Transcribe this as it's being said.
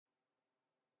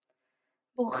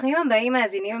ברוכים הבאים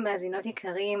מאזינים ומאזינות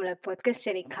יקרים לפודקאסט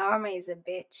שלי Karma is a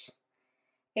bitch.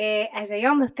 אז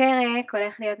היום בפרק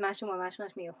הולך להיות משהו ממש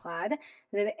מיוחד.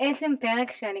 זה בעצם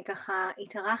פרק שאני ככה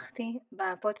התארחתי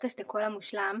בפודקאסט הקול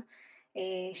המושלם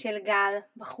של גל,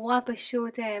 בחורה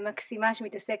פשוט מקסימה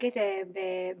שמתעסקת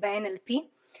ב-NLP,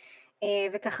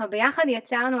 וככה ביחד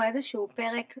יצרנו איזשהו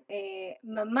פרק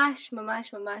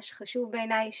ממש חשוב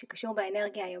בעיניי שקשור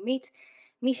באנרגיה היומית.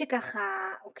 מי שככה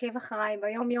עוקב אחריי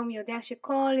ביום יום יודע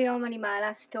שכל יום אני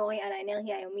מעלה סטורי על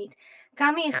האנרגיה היומית,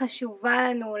 כמה היא חשובה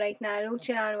לנו להתנהלות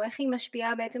שלנו, איך היא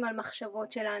משפיעה בעצם על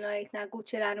מחשבות שלנו, על ההתנהגות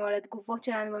שלנו, על התגובות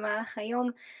שלנו במהלך היום,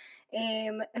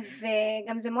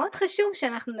 וגם זה מאוד חשוב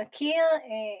שאנחנו נכיר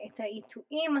את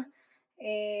העיתויים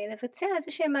לבצע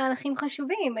איזה שהם מהלכים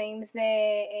חשובים, האם זה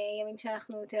ימים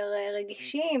שאנחנו יותר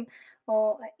רגישים,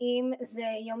 או האם זה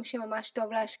יום שממש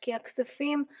טוב להשקיע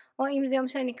כספים, או אם זה יום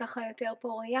שאני ככה יותר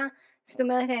פוריה. זאת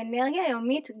אומרת, האנרגיה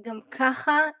היומית גם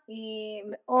ככה היא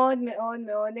מאוד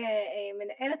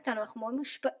מנהלת אותנו, אנחנו מאוד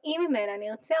מושפעים ממנה,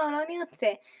 נרצה או לא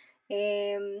נרצה.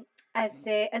 אז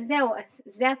זהו, אז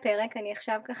זה הפרק, אני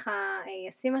עכשיו ככה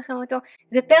אשים לכם אותו.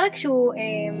 זה פרק שהוא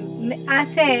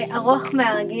מעט ארוך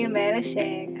מהרגיל מאלה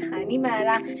שככה אני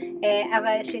מעלה,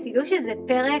 אבל שתדעו שזה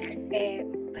פרק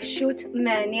פשוט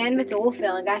מעניין בטירוף,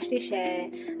 והרגשתי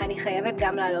שאני חייבת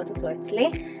גם להעלות אותו אצלי.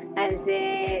 אז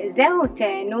זהו,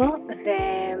 תהנו,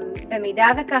 ובמידה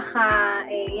וככה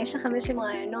יש לכם איזשהם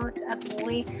רעיונות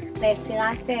עבורי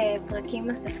ליצירת פרקים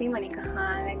נוספים, אני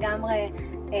ככה לגמרי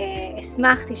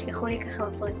אשמח, תשלחו לי ככה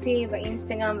בפרטי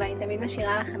באינסטגרם, ואני תמיד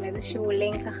משאירה לכם איזשהו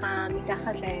לינק ככה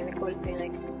מתחת לכל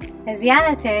פרק. אז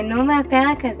יאללה, תהנו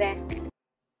מהפרק הזה.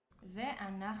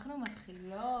 ואנחנו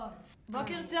מתחילות.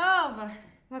 בוקר טוב!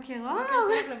 בוקר אור! בוקר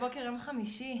טוב לבוקר יום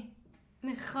חמישי.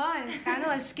 נכון, התחלנו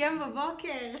השכם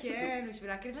בבוקר. כן, בשביל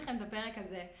להקליט לכם את הפרק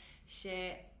הזה,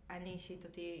 שאני אישית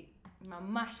אותי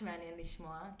ממש מעניין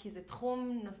לשמוע, כי זה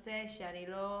תחום נושא שאני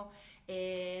לא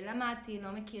למדתי,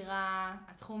 לא מכירה,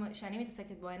 התחום שאני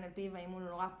מתעסקת בו NLP, והאם הוא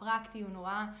נורא פרקטי, הוא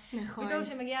נורא... נכון. פתאום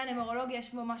שמגיע הנומרולוגיה,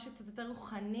 יש בו משהו קצת יותר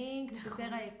רוחני, קצת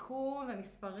יותר היקום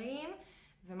ומספרים,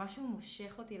 ומשהו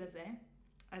מושך אותי לזה.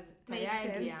 אז טליה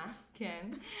הגיעה, כן.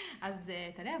 אז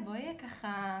טליה, בואי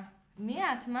ככה, מי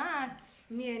את? מה את?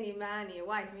 מי אני? מה אני?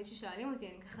 וואי, תמיד ששואלים אותי,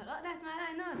 אני ככה לא יודעת מה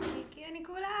לענות, כי אני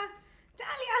כולה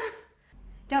טליה.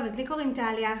 טוב, אז לי קוראים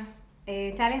טליה.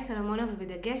 טליה סולומונוב,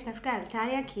 ובדגש דווקא על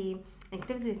טליה, כי אני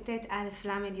כותבת את זה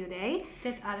ת'-א'-ל'-י'-ה'.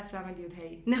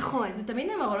 ת'-א'-ל'-י'-ה'. נכון. זה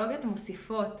תמיד נומרולוגיות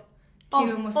מוסיפות.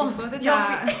 כאילו מוסיפות את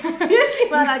ה... יש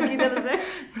לי מה להגיד על זה.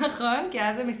 נכון, כי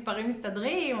אז המספרים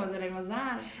מסתדרים, או זה למזל.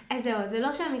 אז זהו, זה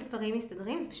לא שהמספרים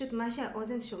מסתדרים, זה פשוט מה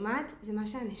שהאוזן שומעת, זה מה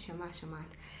שהנשמה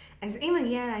שומעת. אז אם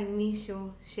מגיע אליי מישהו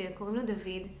שקוראים לו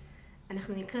דוד,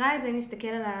 אנחנו נקרא את זה, נסתכל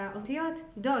על האותיות,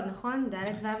 דוד, נכון?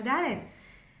 ד' ו' ד'.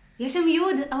 יש שם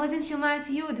יוד, האוזן שומעת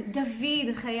יוד,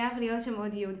 דוד, חייב להיות שם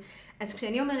עוד יוד. אז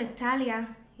כשאני אומרת טליה,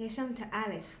 יש שם את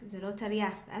האלף, זה לא טליה.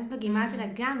 ואז בגימטריה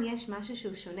גם יש משהו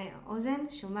שהוא שונה. האוזן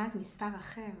שומעת מספר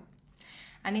אחר.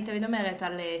 אני תמיד אומרת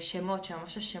על שמות,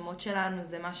 שממש השמות שלנו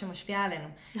זה מה שמשפיע עלינו.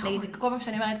 נכון. נגיד, כל פעם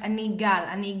שאני אומרת,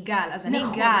 אני גל, אז אני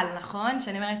נכון. גל, נכון?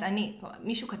 שאני אומרת,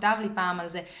 מישהו כתב לי פעם על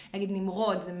זה, נגיד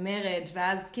נמרוד, זה מרד,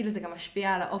 ואז כאילו זה גם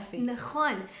משפיע על האופי.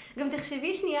 נכון. גם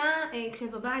תחשבי שנייה,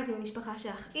 כשאת בבית עם המשפחה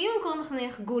שלך, אם הם קוראים לך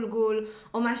נניח גולגול,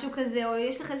 או משהו כזה, או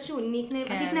יש לך איזשהו ניקניים,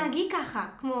 את תתנהגי ככה,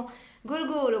 כמו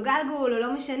גולגול, או גלגול, או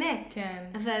לא משנה. כן.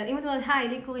 אבל אם את אומרת, היי,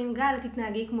 לי קוראים גל, את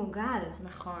תתנהגי כמו גל.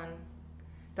 נכון.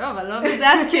 טוב, אבל לא בזה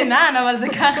הסקנן, אבל זה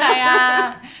ככה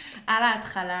היה על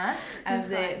ההתחלה.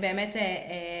 אז באמת,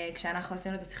 כשאנחנו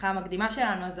עשינו את השיחה המקדימה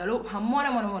שלנו, אז עלו המון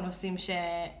נושאים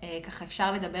שככה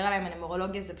אפשר לדבר עליהם.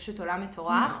 הנומרולוגיה זה פשוט עולם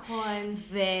מטורף. נכון.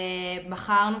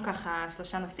 ובחרנו ככה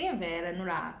 3 נושאים, והעלינו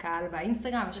לקהל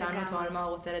באינסטגרם, ושאלנו אותו על מה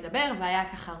הוא רוצה לדבר, והיה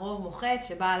ככה רוב מוחץ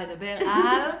שבא לדבר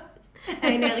על...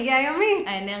 האנרגיה היומית.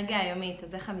 האנרגיה היומית,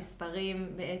 אז איך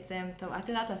המספרים בעצם, טוב, את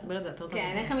יודעת להסביר את זה יותר טוב.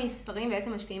 כן, איך המספרים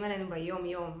בעצם משפיעים עלינו ביום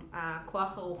יום,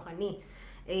 הכוח הרוחני,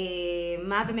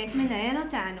 מה באמת מנהל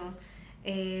אותנו.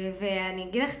 ואני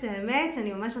אגיד לך את האמת,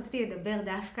 אני ממש רציתי לדבר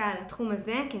דווקא על התחום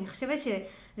הזה, כי אני חושבת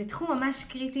שזה תחום ממש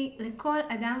קריטי לכל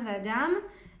אדם ואדם,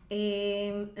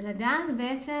 לדעת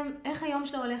בעצם איך היום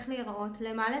שלו הולך להיראות,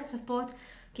 למה לצפות,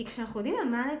 כי כשאנחנו יודעים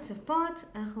למה לצפות,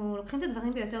 אנחנו לוקחים את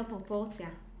הדברים ביותר פרופורציה.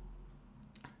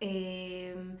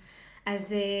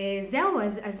 אז זהו,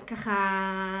 אז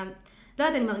ככה, לא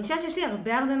יודעת, אני מרגישה שיש לי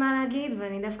הרבה מה להגיד,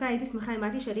 ואני דווקא הייתי שמחה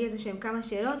אם תשאלי איזה שהם כמה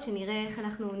שאלות, שנראה איך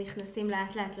אנחנו נכנסים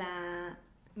לאט לאט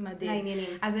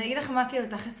לעניינים. אז אני אגיד לך מה כאילו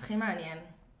תכלס הכי מעניין.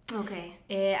 אוקיי.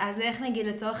 אז איך נגיד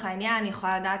לצורך העניין, אני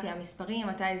יכולה לדעת המספרים,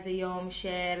 מתי זה יום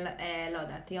של, לא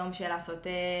יודעת, יום של לעשות,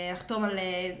 לחתום על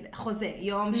חוזה,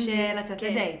 יום של לצאת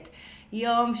לדייט.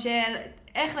 יום של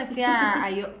איך לפי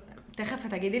תכף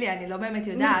תגידי לי, אני לא באמת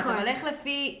יודעת, נכון. אבל איך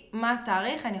לפי מה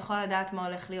התאריך אני יכולה לדעת מה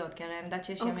הולך להיות, כי הרי אני יודעת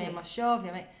שיש ימי משוב,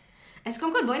 ימי... אז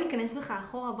קודם כל בואי ניכנס בך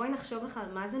אחורה, בואי נחשוב לך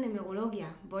על מה זה נומרולוגיה.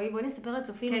 בואי נספר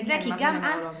לצופים את זה, כי גם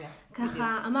את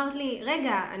ככה אמרת לי,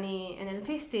 רגע, אני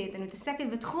אנליפיסטית, אני מתעסקת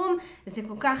בתחום, זה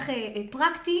כל כך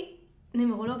פרקטי,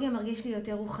 נומרולוגיה מרגיש לי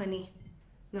יותר רוחני.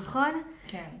 נכון?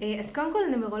 כן. אז קודם כל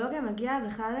נומרולוגיה מגיעה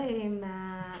בכלל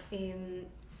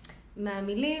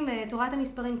מהמילים, תורת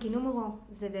המספרים, כי נומרו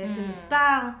זה בעצם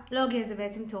מספר, לוגיה זה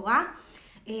בעצם תורה,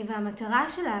 והמטרה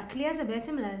של הכלי הזה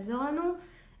בעצם לעזור לנו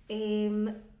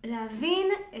להבין,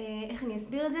 איך אני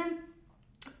אסביר את זה?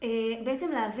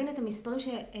 בעצם להבין את המספרים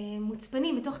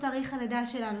שמוצפנים בתוך תאריך הלידה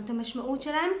שלנו, את המשמעות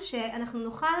שלהם, שאנחנו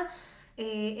נוכל,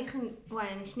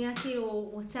 אני שנייה כאילו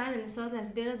רוצה לנסות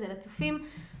להסביר את זה לצופים,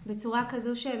 בצורה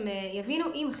כזו שהם יבינו,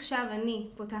 אם עכשיו אני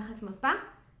פותחת מפה,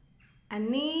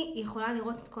 אני יכולה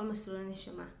לראות את כל מסלול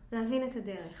הנשמה, להבין את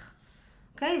הדרך.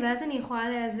 אוקיי? ואז אני יכולה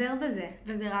להיעזר בזה.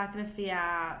 וזה רק לפי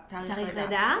תאריך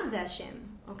לידה והשם.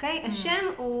 אוקיי? השם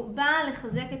הוא בא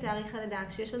לחזק את תאריך הלידה.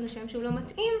 כשיש לנו שם שהוא לא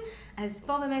מתאים, אז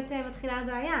פה באמת מתחילה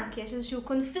הבעיה, כי יש איזשהו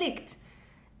קונפליקט.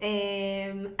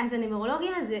 אז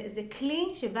הנומרולוגיה זה כלי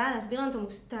שבא להסביר לנו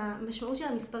את המשמעות של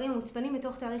המספרים המוצפנים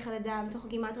בתוך תאריך הלידה, בתוך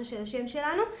הגימטריה של השם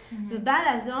שלנו, ובא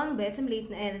לעזור לנו בעצם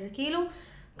להתנהל. זה כאילו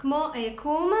כמו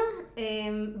היקום,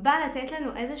 בא לתת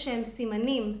לנו איזה שהם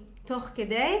סימנים תוך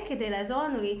כדי לעזור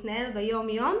לנו להתנהל ביום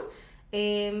יום,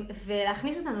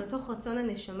 ולהכניס אותנו לתוך רצון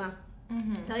הנשמה.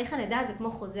 תאריך הלידה זה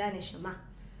כמו חוזה הנשמה,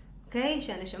 אוקיי?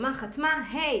 שהנשמה חתמה,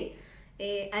 היי,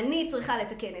 אני צריכה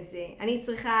לתקן את זה, אני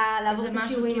צריכה לעבור את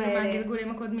השיעורים האלה. זה משהו כאילו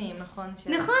מהגלגולים הקודמים, נכון?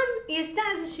 נכון, היא עשתה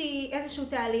איזשהו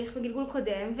תהליך בגלגול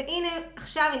קודם, והנה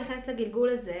עכשיו היא נכנסת לגלגול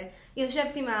הזה, היא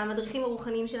יושבת עם המדריכים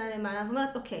הרוחניים שלה למעלה,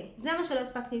 ואומרת, אוקיי, זה מה שלא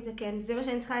הספקתי לתקן, זה מה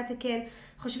שאני צריכה לתקן,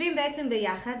 חושבים בעצם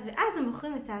ביחד, ואז הם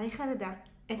בוחרים את תאריך הלידה,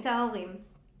 את ההורים.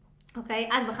 אוקיי,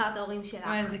 את בחרת ההורים שלך.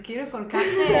 זה כאילו כל כך...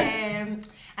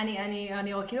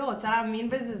 אני כאילו רוצה להאמין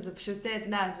בזה, זה פשוט, אתה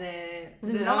יודעת,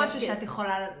 זה לא משהו שאת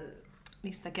יכולה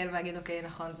להסתכל ולהגיד, אוקיי,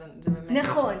 נכון, זה באמת...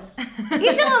 נכון. אי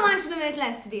אפשר ממש באמת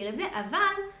להסביר את זה,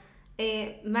 אבל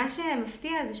מה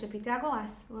שמפתיע זה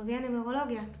שפיתגורס, הוא אבי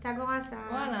הנומרולוגיה, פיתגורס,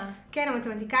 כן,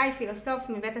 המתמטיקאי, פילוסוף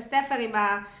מבית הספר עם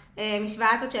המשוואה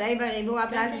הזאת של A בריבוע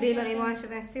פלוס B בריבוע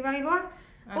שווה C בריבוע,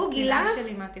 הוא גילה... השנאה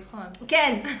שלי מהתיכון.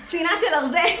 כן, שנאה של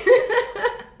הרבה.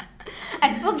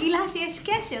 אז הוא גילה שיש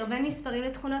קשר בין מספרים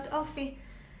לתכונות אופי.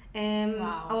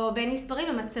 או בין מספרים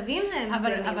למצבים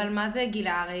מסוימים. אבל מה זה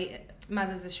גילה? הרי, מה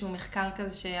זה איזשהו מחקר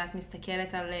כזה שאת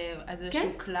מסתכלת על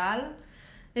איזשהו כלל?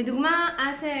 לדוגמה,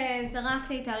 את זרקת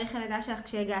לי תאריך הלידה שלך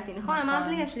כשהגעתי, נכון? אמרת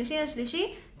לי,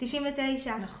 השלישי,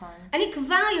 99. נכון. אני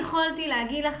כבר יכולתי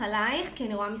להגיד לך עלייך, כי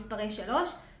אני רואה מספרי 3,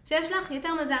 שיש לך יותר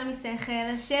מזל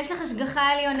משכל, שיש לך השגחה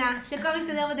עליונה, שכל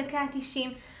מסתדר בדקה ה-90,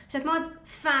 שאת מאוד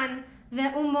פאן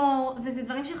והומור, וזה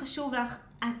דברים שחשוב לך.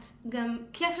 את גם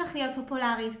כיף לך להיות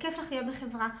פופולרית, כיף לך להיות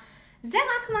בחברה. זה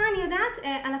רק מה אני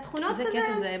יודעת על התכונות כזה. זה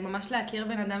קטע, זה ממש להכיר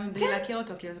בן אדם מבלי להכיר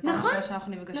אותו, כאילו זה פעם ראשונה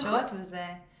שאנחנו נפגשות, וזה...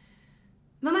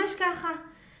 ממש ככה.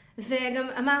 וגם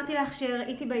אמרתי לך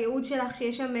שראיתי בייעוד שלך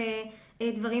שיש שם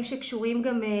דברים שקשורים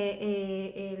גם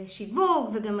לשיווק,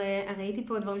 וגם ראיתי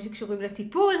פה דברים שקשורים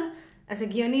לטיפול, אז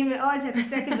הגיוני מאוד שאת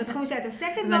עוסקת בתחום שאת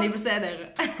עוסקת בו. אז אני בסדר.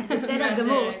 בסדר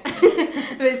גמור.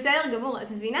 בסדר גמור,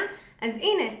 את מבינה? אז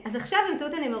הנה, אז עכשיו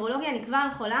באמצעות הנומרולוגיה אני כבר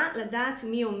יכולה לדעת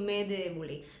מי עומד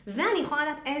מולי. ואני יכולה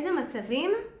לדעת איזה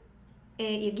מצבים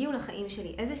יגיעו לחיים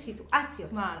שלי, איזה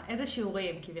סיטואציות. מה, איזה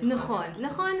שיעורים כביכול. נכון,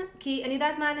 נכון, כי אני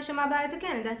יודעת מה הנשמה באה לתקן,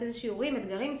 אני יודעת איזה שיעורים,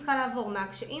 אתגרים צריכה לעבור, מה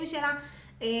הקשיים שלה,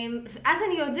 ואז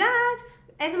אני יודעת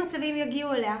איזה מצבים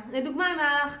יגיעו אליה. לדוגמה, אם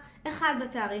היה לך אחד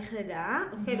בתאריך לידה,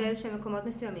 אוקיי, באיזשהם מקומות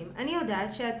מסוימים, אני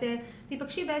יודעת שאת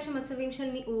תיפגשי באיזשהם מצבים של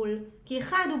ניהול, כי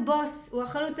אחד הוא בוס, הוא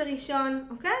החלוץ הראשון,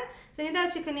 אוקיי? אז אני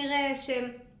יודעת שכנראה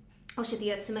או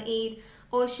שתהיה עצמאית,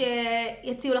 או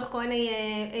שיציעו לך כל מיני,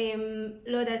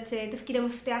 לא יודעת, תפקיד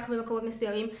המפתח במקומות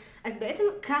מסוימים. אז בעצם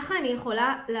ככה אני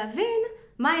יכולה להבין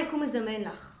מה היקום מזמן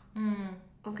לך.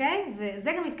 אוקיי?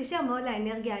 וזה גם מתקשר מאוד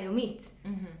לאנרגיה היומית.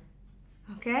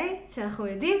 אוקיי? שאנחנו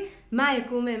יודעים מה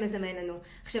היקום מזמן לנו.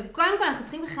 עכשיו, קודם כל אנחנו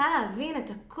צריכים בכלל להבין את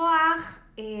הכוח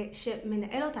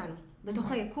שמנהל אותנו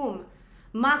בתוך היקום.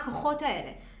 מה הכוחות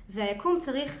האלה? והיקום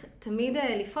צריך תמיד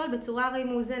לפעול בצורה הרי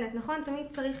מאוזנת. נכון? תמיד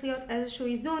צריך להיות איזשהו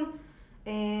איזון.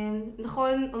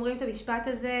 נכון, אומרים את המשפט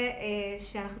הזה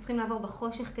שאנחנו צריכים לעבור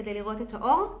בחושך כדי לראות את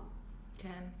האור?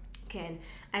 כן. כן.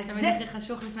 תמיד הכי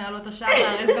חשוך לפני עלות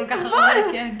השחר, יש כל כך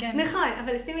הרבה, כן, כן. נכון,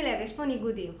 אבל שימי לב, יש פה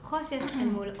ניגודים, חושך אל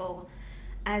מול אור.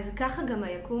 אז ככה גם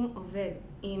היקום עובד,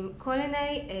 עם כל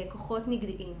מיני כוחות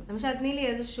נגדיים. למשל, תני לי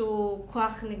איזשהו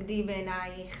כוח נגדי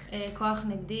בעינייך. כוח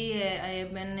נגדי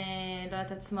בין, לא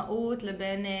יודעת, עצמאות,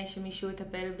 לבין שמישהו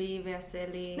יטפל בי ויעשה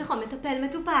לי... נכון, מטפל,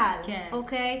 מטופל. כן.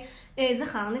 אוקיי?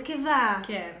 זכר, נקבה.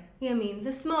 כן. ימין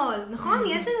ושמאל. נכון?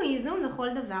 יש לנו איזון בכל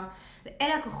דבר.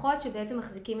 ואלה הכוחות שבעצם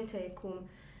מחזיקים את היקום.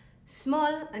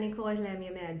 שמאל, אני קוראת להם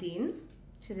ימי הדין,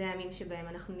 שזה הימים שבהם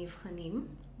אנחנו נבחנים.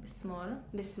 בשמאל.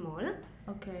 בשמאל.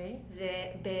 אוקיי.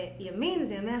 ובימין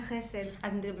זה ימי החסד.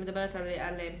 את מדברת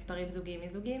על מספרים זוגיים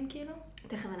מזוגיים, כאילו?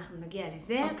 תכף אנחנו נגיע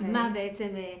לזה. אוקיי. מה בעצם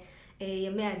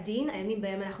ימי הדין, הימים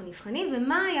בהם אנחנו נבחנים,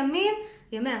 ומה הימים,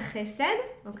 ימי החסד,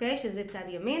 אוקיי? שזה צד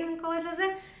ימין, אני קוראת לזה.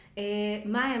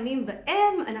 מה הימים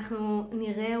בהם אנחנו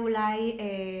נראה אולי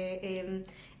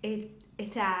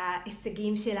את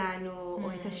ההישגים שלנו, או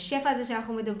את השפע הזה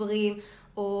שאנחנו מדברים,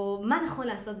 או מה נכון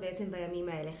לעשות בעצם בימים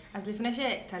האלה. אז לפני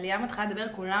שטליה מתחילה לדבר,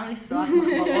 כולם לפתוח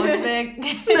מחברות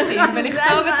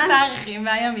ולכתוב את התאריכים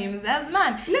והימים, זה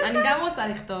הזמן. אני גם רוצה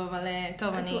לכתוב, אבל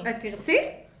טוב, את תרצי?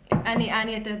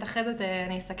 אני אחרי זה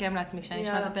אני אסכם לעצמי שאני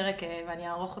אשמע את הפרק ואני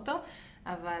אערוך אותו,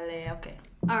 אבל אוקיי.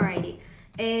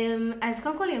 alrighty. אז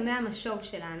קודם כל ימי המשוב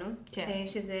שלנו,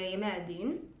 שזה ימי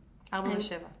הדין. 4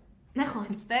 ו-7. נכון.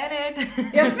 מצטיינת.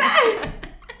 יפה!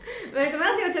 ואת אומרת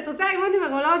לי, שאת רוצה ללמוד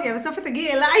נומרולוגיה, בסוף את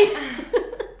תגיעי אליי.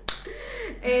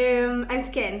 אז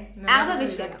כן, 4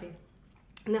 ו-7.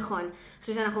 נכון.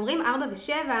 עכשיו, כשאנחנו אומרים 4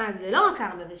 ו-7, זה לא רק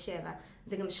 4 ו-7,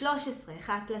 זה גם 13,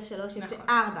 1 פלוס 3 יוצא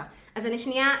 4. אז אני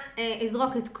שנייה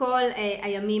אזרוק את כל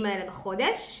הימים האלה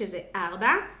בחודש, שזה 4,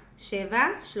 7,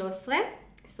 13,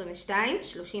 22,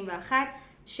 31,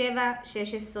 7,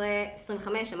 16,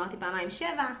 25, אמרתי פעמיים 7,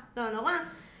 לא נורא.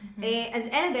 אז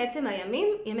אלה בעצם הימים,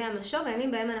 ימי המשוב,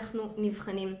 הימים בהם אנחנו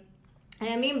נבחנים.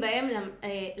 הימים בהם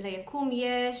ליקום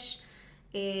יש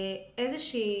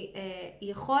איזושהי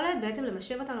יכולת בעצם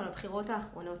למשב אותנו לבחירות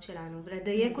האחרונות שלנו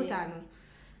ולדייק אותנו.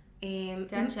 את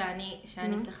יודעת שאני,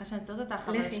 סליחה שאני צריכה אותך,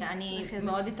 אבל שאני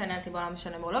מאוד התעניינתי בעולם של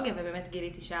נומרולוגיה, ובאמת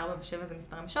גיליתי ש4 ו-7 זה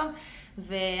מספר משוב,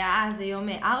 ואז זה יום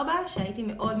 4 שהייתי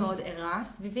מאוד מאוד ערה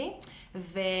סביבי,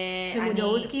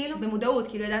 במודעות כאילו? במודעות,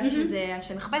 כאילו ידעתי שזה,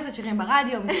 שמחפשת שירים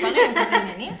ברדיו, מספרים, כזה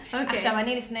עניינים. עכשיו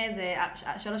אני לפני איזה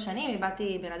 3 שנים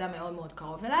איבדתי בן אדם מאוד מאוד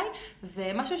קרוב אליי,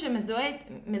 ומשהו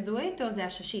שמזוהה איתו זה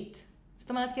הששית. זאת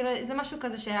אומרת, כאילו, זה משהו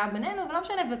כזה שהיה בינינו, ולא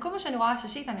משנה, וכל מה שאני רואה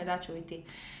ששית, אני יודעת שהוא איתי.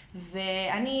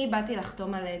 ואני באתי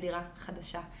לחתום על דירה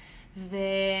חדשה.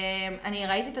 ואני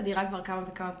ראיתי את הדירה כבר כמה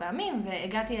וכמה פעמים,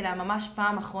 והגעתי אליה ממש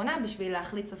פעם אחרונה, בשביל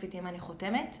להחליט סופית אם אני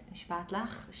חותמת, נשבעת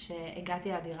לך,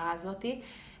 שהגעתי לדירה הזאת,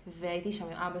 והייתי שם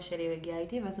עם אבא שלי, הוא הגיע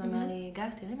איתי, ואז הוא אומר לי, גל,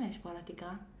 תראי מה יש פה על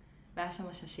התקרה. והיה שם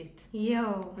הששית.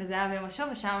 יואו. וזה היה ביום השוב,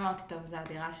 ושם אמרתי, טוב, זה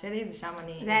הדירה שלי, ושם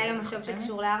אני... זה היה יום השוב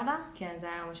שקשור ל4? כן, זה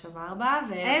היה יום השוב 4.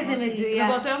 איזה מדויק.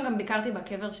 ובאותו יום גם ביקרתי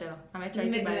בקבר שלו. האמת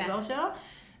שהייתי באזור שלו,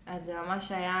 אז זה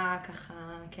ממש היה ככה,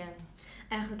 כן.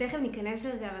 אנחנו תכף ניכנס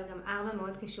לזה, אבל גם 4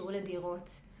 מאוד קשור לדירות,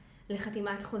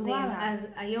 לחתימת חוזים. וואלה. אז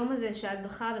היום הזה שאת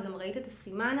בחרה, וגם ראית את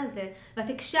הסימן הזה, ואת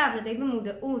הקשבת, די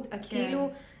במודעות, את כאילו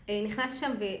נכנסת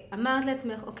שם ואמרת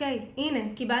לעצמך, אוקיי, הנה,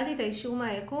 קיבלתי את האישור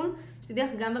מהיקום, שתדעך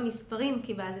גם במספרים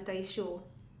קיבלת את האישור.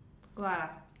 וואלה.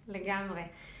 לגמרי.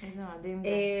 איזה מדהים זה.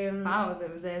 וואו,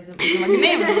 זה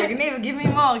מגניב, זה מגניב, give me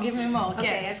more, כן.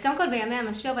 אוקיי, אז קודם כל בימי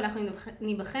המשוב אנחנו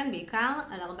ניבחן בעיקר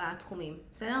על 4 תחומים,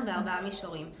 בסדר? ב4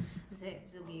 מישורים. זה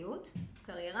זוגיות,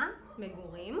 קריירה,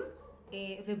 מגורים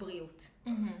ובריאות.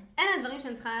 אלה הדברים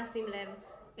שאני צריכה לשים לב.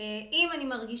 אם אני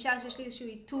מרגישה שיש לי איזשהו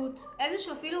איתות,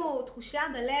 איזשהו אפילו תחושה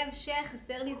בלב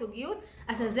שחסר לי זוגיות,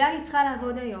 אז על זה אני צריכה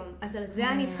לעבוד היום. אז על זה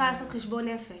אני צריכה לעשות חשבון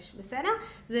נפש, בסדר?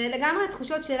 זה לגמרי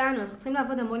התחושות שלנו. אנחנו צריכים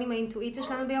לעבוד המון עם האינטואיציה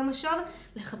שלנו ביום השוב,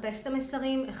 לחפש את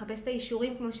המסרים, לחפש את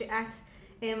האישורים כמו שאת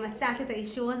מצאת את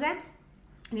האישור הזה.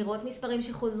 לראות מספרים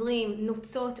שחוזרים,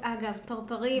 נוצות אגב,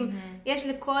 פרפרים. יש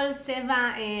לכל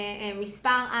צבע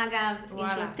מספר אגב,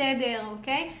 יש לו תדר,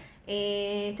 אוקיי?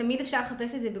 תמיד אפשר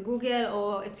לחפש את זה בגוגל,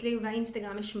 או אצלי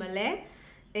באינסטגרם יש מלא.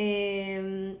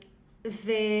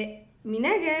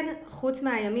 ומנגד, חוץ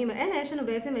מהימים האלה, יש לנו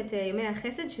בעצם את ימי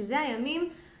החסד, שזה הימים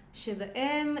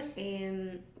שבהם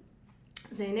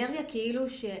זה אנרגיה כאילו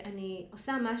שאני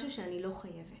עושה משהו שאני לא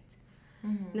חייבת.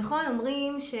 נכון,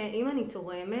 אומרים שאם אני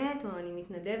תורמת, או אני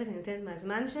מתנדבת, אני נותנת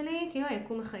מהזמן שלי, כאילו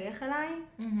היקום מחייך אליי.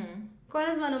 כל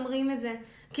הזמן אומרים את זה.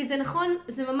 כי זה נכון,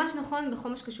 זה ממש נכון בכל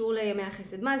מה שקשור לימי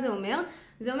החסד. מה זה אומר?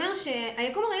 זה אומר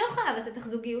שהיקום הרי לא חייב לתת לך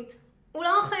זוגיות. הוא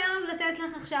לא חייב לתת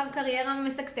לך עכשיו קריירה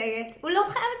משגשגת. הוא לא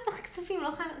חייב לתת לך כספים,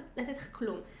 לא חייב לתת לך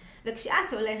כלום.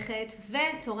 וכשאת הולכת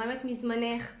ותורמת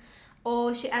מזמנך,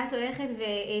 או שאת הולכת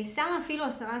ושמה אפילו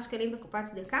 10 שקלים בקופת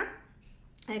צדקה,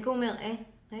 היקום אומר,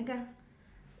 רגע,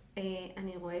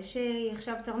 אני רואה שהיא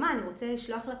עכשיו תרמה, אני רוצה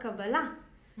לשלוח לה קבלה.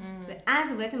 ואז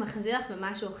הוא בעצם מחזיר לך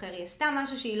במשהו אחר. היא עשתה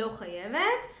משהו שהיא לא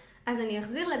חייבת, אז אני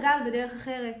אחזיר לגל בדרך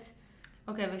אחרת.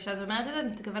 אוקיי, וכשאת אומרת את זה, את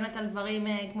מתכוונת על דברים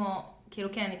כמו, כאילו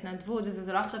כן, התנדבות,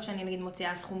 זה לא עכשיו שאני נגיד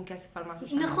מוציאה סכום כסף על משהו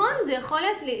שאני... נכון, זה יכול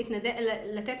להיות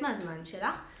לתת מהזמן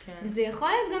שלך, וזה יכול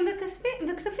להיות גם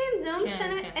בכספים, זה לא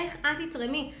משנה איך את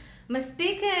תתרמי.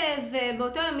 מספיק,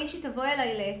 ובאותו יום מישהי תבוא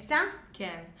אליי לעצה,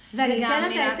 כן. ואני אתן לה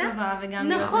את העצה. וגם מילה טובה, וגם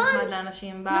להיות נחמד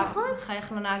לאנשים,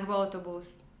 חייך לנהג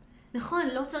באוטובוס. נכון,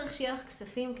 לא צריך שיהיה לך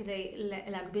כספים כדי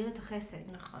להגביר את החסד.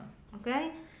 נכון. אוקיי?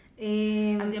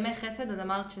 אז ימי חסד, את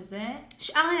אמרת שזה?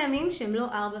 שאר הימים שהם לא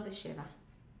 4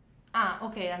 ו7.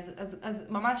 אוקיי, אז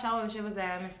ממש 4 ו7 זה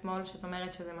ימי שמאל, שאת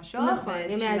אומרת שזה משוב. נכון,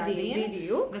 ימי הדין,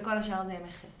 בדיוק. וכל השאר זה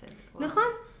ימי חסד. נכון.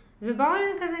 ובואו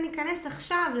כזה ניכנס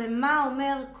עכשיו למה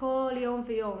אומר כל יום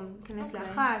ויום. ניכנס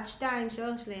ל1, 2,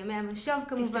 3, לימי המשוב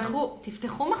כמובן.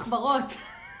 תפתחו מחברות.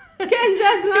 כן, זה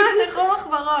הזמן. תפתחו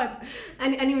מחברות.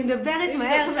 אני מדברת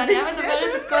מהר ובשם. אני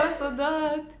מדברת את כל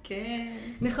הסודות. כן.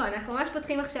 נכון, אנחנו ממש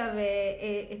פותחים עכשיו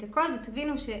את הכל,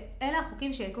 ותבינו שאלה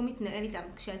החוקים שהיקום מתנהל איתם.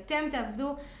 כשאתם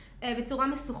תעבדו בצורה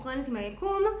מסוכרנת עם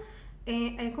היקום,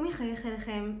 היקום יחייך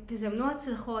אליכם, תזמנו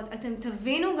הצלחות, אתם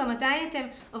תבינו גם מתי אתם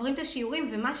עוברים את השיעורים,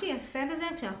 ומה שיפה בזה,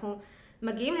 כשאנחנו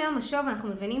מגיעים ליום משוב, אנחנו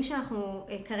מבינים שאנחנו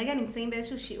כרגע נמצאים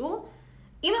באיזשהו שיעור,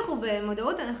 אם אנחנו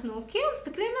במודעות, אנחנו כאילו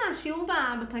מסתכלים על השיעור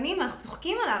בפנים, ואנחנו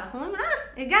צוחקים עליו, אנחנו אומרים,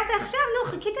 הגעת עכשיו,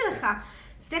 חיכיתי לך.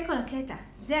 זה כל הקטע,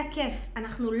 זה הכיף.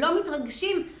 אנחנו לא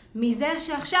מתרגשים מזה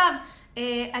שעכשיו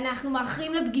אנחנו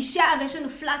מאחרים לפגישה, ויש לנו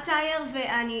פלאט טייר,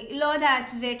 ואני לא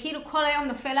יודעת, וכאילו כל היום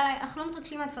נופל עליי. אנחנו לא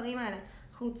מתרגשים מהדברים האלה.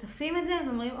 אנחנו צופים את זה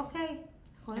ואומרים, אוקיי,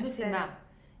 הכל בסדר.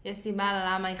 יש סיבה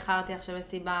ללמה איחרתי עכשיו, יש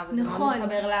סיבה, וזה מאוד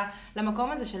מתחבר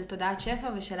למקום הזה של תודעת שפע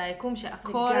ושל היקום,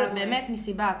 שהכל באמת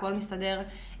מסיבה, הכל מסתדר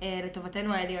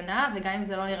לטובתנו העליונה, וגם אם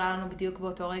זה לא נראה לנו בדיוק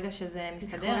באותו רגע שזה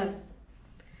מסתדר, אז...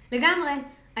 לגמרי,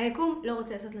 היקום לא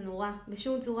רוצה לעשות לנו רע,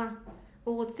 בשום צורה.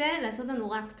 הוא רוצה לעשות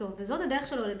לנו רק טוב, וזאת הדרך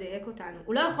שלו לדייק אותנו.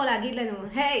 הוא לא יכול להגיד לנו,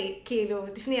 היי, כאילו,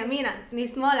 תפני ימינה, תפני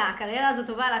שמאלה, הקריירה הזאת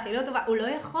טובה לך, היא לא טובה. הוא לא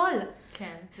יכול.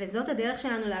 כן. וזאת הדרך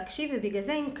שלנו להקשיב, ובגלל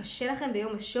זה אם קשה לכם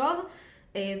ביום משוב,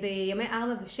 בימי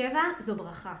 4 ו7, זו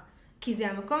ברכה. כי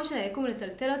זה המקום של היקום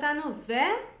לטלטל אותנו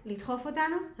ולדחוף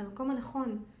אותנו למקום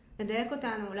הנכון. לדייק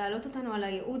אותנו, להעלות אותנו על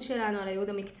הייעוד שלנו, על הייעוד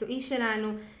המקצועי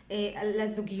שלנו, על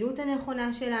הזוגיות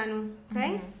הנכונה שלנו,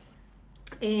 אוקיי?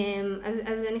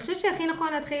 אז אני חושבת שהכי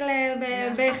נכון להתחיל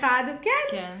באחד,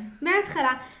 כן,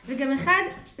 מההתחלה. וגם אחד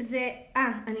זה,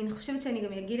 אני חושבת שאני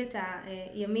גם אגיד את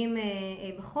הימים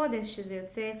בחודש, שזה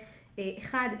יוצא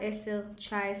 1, 10,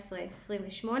 19,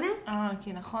 28.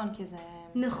 כי נכון, כי זה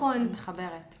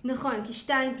מחברת. נכון, כי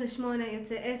 2 פלוס 8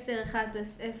 יוצא 10, 1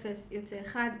 פלוס 0 יוצא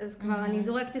 1, אז כבר אני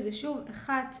זורקת את זה שוב,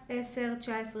 1, 10,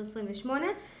 19, 28.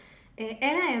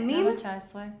 אלה הימים. למה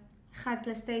 19? 1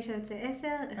 פלוס 9 יוצא 10,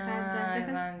 1 פלוס 0.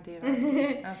 הבנתי,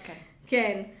 אוקיי.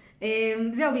 כן.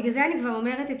 זהו, בגלל זה אני כבר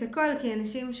אומרת את הכל, כי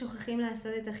אנשים שוכחים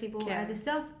לעשות את החיבור עד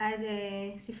הסוף, עד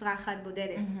ספרה אחת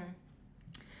בודדת.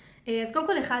 אז קודם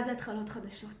כל אחד זה התחלות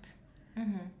חדשות.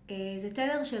 זה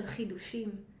תדר של חידושים,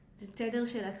 זה תדר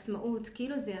של עצמאות,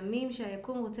 כאילו זה ימים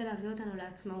שהיקום רוצה להביא אותנו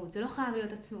לעצמאות. זה לא חייב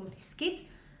להיות עצמאות עסקית,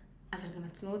 אבל גם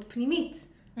עצמאות פנימית.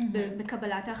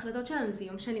 בקבלת ההחלטות שלנו, זה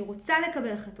יום שאני רוצה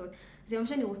לקבל החלטות, זה יום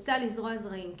שאני רוצה לזרוע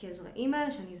זרעים, כי הזרעים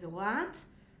האלה שאני זורעת,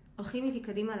 הולכים איתי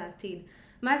קדימה לעתיד.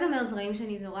 מה זה אומר זרעים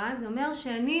שאני זורעת? זה אומר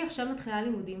שאני עכשיו מתחילה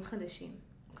לימודים חדשים,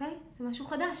 אוקיי? זה משהו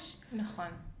חדש. נכון.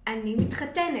 אני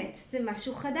מתחתנת, זה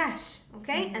משהו חדש,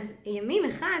 אוקיי? אז ימים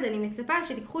אחד, אני מצפה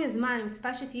שתיקחו זמן, אני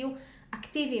מצפה שתהיו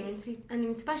אקטיביים, אני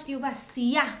מצפה שתהיו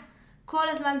בעשייה, כל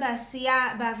הזמן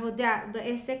בעשייה, בעבודה,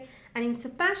 בעסק. אני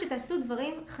מצפה שתעשו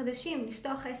דברים חדשים,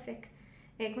 לפתוח עסק.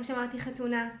 כמו שאמרתי,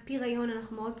 חתונה, פיריון,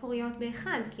 אנחנו מאוד פוריות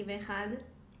באחד, כי באחד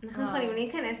אנחנו יכולים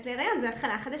להיכנס להיריון, זו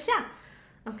התחלה חדשה,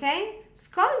 אוקיי? אז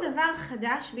כל דבר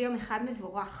חדש ביום אחד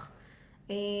מבורך.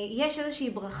 יש איזושהי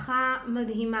ברכה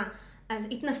מדהימה. אז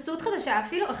התנסות חדשה,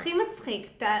 אפילו הכי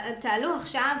מצחיק, תעלו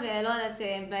עכשיו, לא יודעת,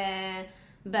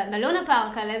 בלונה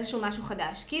פארק על איזשהו משהו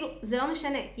חדש. כאילו, זה לא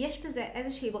משנה, יש בזה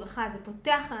איזושהי ברכה, זה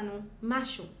פותח לנו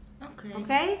משהו.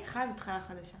 אוקיי? אחד התחלה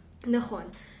חדשה. נכון.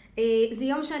 זה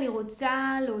יום שאני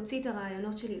רוצה להוציא את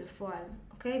הרעיונות שלי לפועל,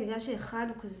 אוקיי? בגלל שאחד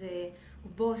הוא כזה,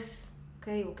 הוא בוס,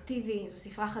 אוקיי? הוא אקטיבי, זו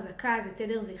ספרה חזקה, זה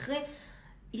תדר זכרי.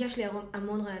 יש לי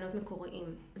המון רעיונות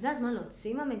מקוריים. זה הזמן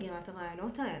להוציא מהמגירה את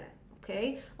הרעיונות האלה,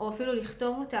 אוקיי? או אפילו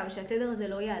לכתוב אותם, שהתדר הזה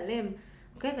לא ייעלם,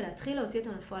 אוקיי? ולהתחיל להוציא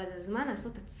אותם לפועל. זה הזמן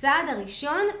לעשות את הצעד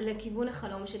הראשון לכיוון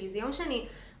החלום שלי. זה יום שאני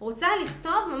רוצה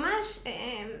לכתוב ממש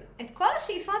את כל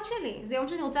השאיפות שלי. זה יום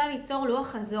שאני רוצה ליצור לוח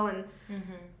חזון.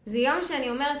 זה יום שאני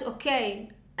אומרת, אוקיי,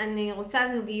 אני רוצה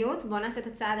זוגיות, בואו נעשה את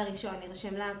הצעד הראשון,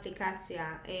 נרשם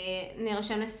לאפליקציה,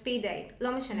 נרשם לספיד דייט,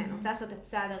 לא משנה, אני רוצה לעשות את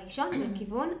הצעד הראשון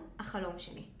לכיוון החלום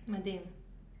שלי. מדהים.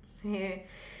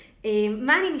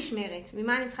 מה אני נשמרת?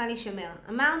 ממה אני צריכה להישמר?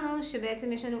 אמרנו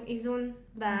שבעצם יש לנו איזון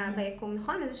ביקום,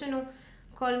 נכון? אז יש לנו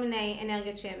כל מיני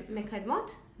אנרגיות שהן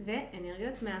מקדמות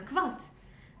ואנרגיות מעכבות.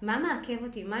 מה מעכב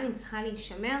אותי? מה אני צריכה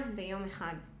להישמר ביום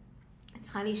אחד? אני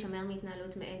צריכה להישמר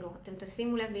מהתנהלות מאגו. אתם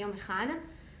תשימו לב ביום אחד,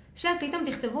 שפתאום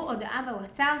תכתבו הודעה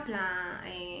בוואטסאפ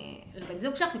לבן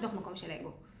זוג שלך מתוך מקום של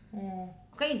אגו.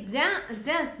 אוקיי?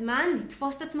 זה הזמן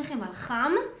לתפוס את עצמכם על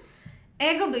חם.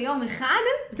 אגו ביום אחד,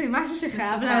 זה משהו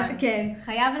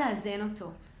חייב לאזן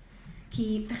אותו.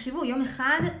 כי תחשבו, יום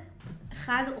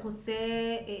אחד רוצה,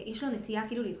 יש לו נטייה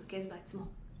כאילו להתרכז בעצמו.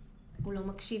 הוא לא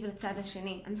מקשיב לצד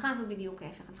השני. אני צריכה לעשות בדיוק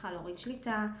ההפך, אני צריכה להוריד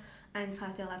שליטה, אני צריכה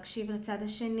יותר להקשיב לצד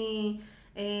השני.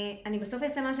 אני בסוף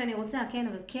אעשה מה שאני רוצה, כן,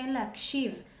 אבל כן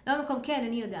להקשיב. לא במקום, כן,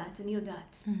 אני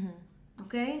יודעת.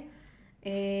 אוקיי?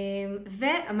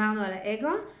 ואמרנו על האגו,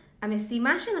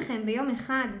 המשימה שלכם ביום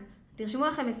אחד, תרשמו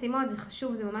לכם משימות, זה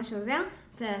חשוב, זה ממש עוזר,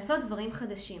 זה לעשות דברים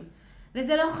חדשים.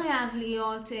 וזה לא חייב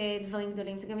להיות דברים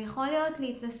גדולים, זה גם יכול להיות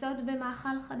להתנסות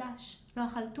במאכל חדש. לא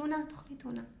אכל טונה, תאכלי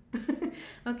טונה.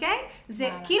 אוקיי? זה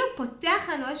כאילו פותח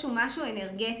לנו איזשהו משהו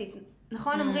אנרגטי.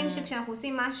 נכון? אומרים שכשאנחנו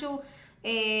עושים משהו...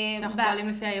 כשאנחנו פועלים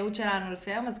לפי הייעוד שלנו,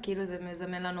 לפי היום, אז כאילו זה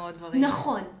מזמן לנו עוד דברים.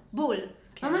 נכון, בול.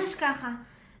 ממש ככה.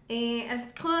 אז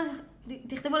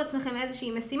תכתבו לעצמכם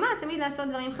איזושהי משימה, תמיד לעשות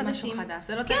דברים חדשים. משהו חדש.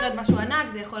 זה לא צריך להיות משהו ענק,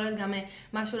 זה יכול להיות גם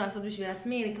משהו לעשות בשביל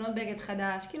עצמי, לקנות בגד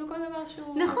חדש, כאילו כל דבר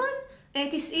שהוא... נכון.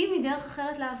 תסעי מדרך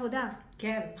אחרת לעבודה.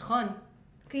 כן, נכון.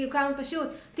 כאילו כמה פשוט.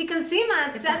 תיכנסי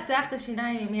תצחצח את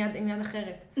השיניים עם יד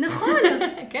אחרת. נכון.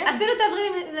 אפילו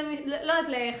תעברי, לא יודעת,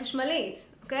 לחשמלית.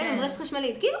 אוקיי? למרשת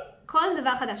חשמלית. כאילו, כל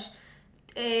דבר חדש.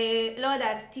 לא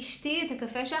יודעת, תשתי את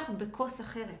הקפה שלך בכוס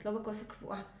אחרת, לא בכוס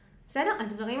הקבועה. בסדר?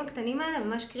 הדברים הקטנים האלה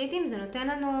ממש קריטיים, זה נותן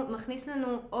לנו, מכניס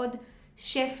לנו עוד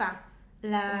שפע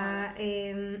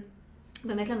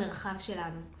באמת למרחב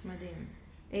שלנו. מדהים.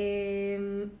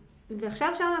 ועכשיו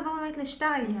אפשר לעבור באמת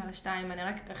לשתיים. יאללה, שתיים. אני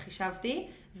רק חישבתי,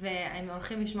 והם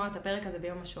הולכים לשמוע את הפרק הזה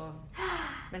ביום השוב.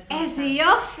 איזה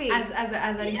יופי!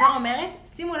 אז אני כבר אומרת,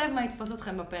 שימו לב מה יתפוס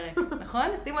אתכם בפרק, נכון?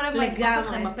 שימו לב מה יתפוס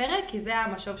אתכם בפרק, כי זה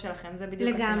המשוב שלכם, זה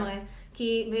בדיוק הסימן. לגמרי.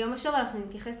 כי ביום השוב אנחנו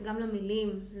נתייחס גם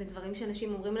למילים, לדברים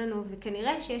שאנשים אומרים לנו,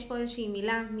 וכנראה שיש פה איזושהי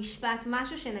מילה, משפט,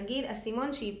 משהו שנגיד,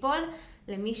 הסימון שיפול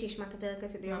למי שישמע את הפרק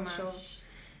הזה ביום השוב.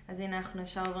 אז הנה אנחנו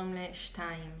ישר עוברים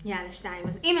לשתיים. יאללה, שתיים.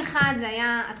 אז אם אחד זה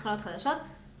היה התחלות חדשות,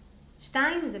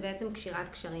 שתיים זה בעצם קשירת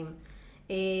קשרים.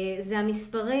 זה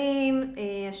המספרים,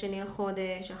 השני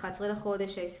לחודש, 11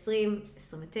 לחודש, 20,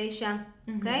 29,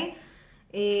 אוקיי?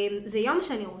 זה יום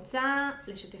שאני רוצה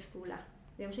לשתף פעולה.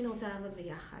 זה יום שאני רוצה לעבוד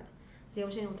ביחד. זה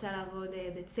יום שאני רוצה לעבוד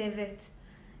בצוות.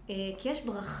 כי יש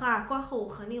ברכה, כוח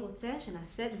הרוחני רוצה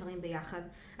שנעשה דברים ביחד.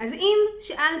 אז אם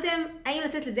שאלתם האם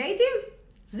לצאת לדייטים,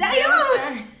 זה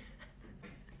היום!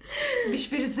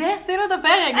 בשביל זה עשינו את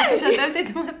הפרק, בשביל שאתם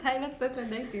תדעו מתי לצאת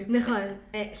לדייטים. נכון.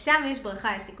 שם יש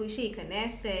ברכה, יש סיכוי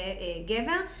שייכנס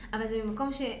גבר, אבל זה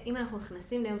ממקום שאם אנחנו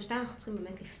נכנסים ליום 2, אנחנו צריכים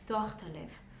באמת לפתוח את הלב.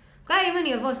 אוקיי, אם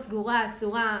אני אבוא סגורה,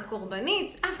 צורה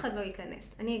קורבנית, אף אחד לא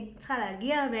ייכנס. אני צריכה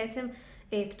להגיע בעצם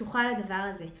פתוחה לדבר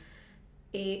הזה.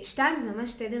 2 זה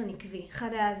ממש תדר נקבי.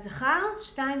 1 היה זכר,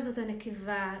 2 זאת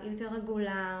הנקבה, יותר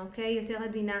עגולה, אוקיי? יותר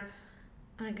עדינה.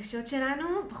 הרגשות שלנו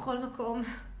בכל מקום,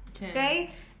 אוקיי?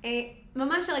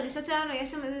 ממש הרגשות שלנו,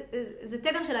 יש שם, זה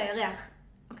תדר של הירח,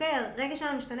 אוקיי? הרגש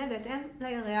שלנו משתנה בהתאם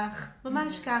לירח,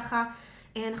 ממש ככה.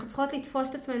 אנחנו צריכות לתפוס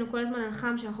את עצמנו כל הזמן על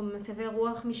חם, שאנחנו במצבי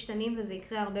רוח משתנים, וזה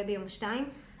יקרה הרבה ביום 2.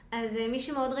 אז מי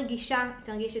שמאוד רגישה,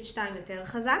 תרגיש את 2 יותר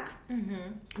חזק.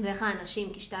 ואיך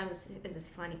האנשים, כי 2 זה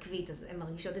ספרה נקבית, אז הן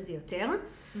מרגישות את זה יותר.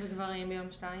 ודברים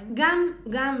ביום 2?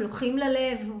 גם לוקחים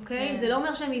ללב, אוקיי? זה לא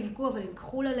אומר שהם יבכו, אבל הם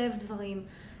קחו ללב דברים.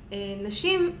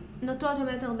 נשים נוטות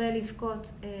באמת הרבה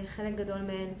לבכות, חלק גדול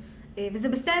מהן. וזה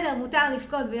בסדר, מותר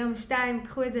לבכות ביום 2,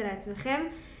 קחו את זה לעצמכם.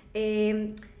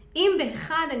 אם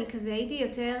באחד אני כזה הייתי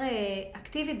יותר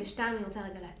אקטיבית, ב2 אני רוצה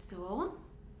רגע לעצור,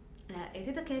 להאט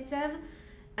את הקצב.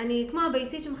 אני כמו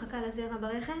הביצית שמחכה לזרע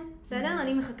ברחם, בסדר?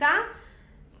 אני מחכה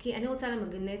כי אני רוצה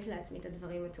למגנט לעצמי את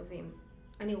הדברים הטובים.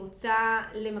 אני רוצה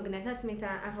למגנט לעצמי את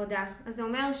העבודה. אז זה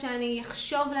אומר שאני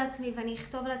אחשוב לעצמי ואני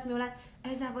אכתוב לעצמי אולי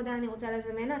איזה עבודה אני רוצה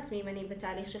לזמן לעצמי אם אני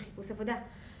בתהליך של חיפוש עבודה.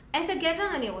 איזה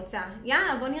גבר אני רוצה?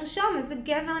 יאללה, בוא נרשום איזה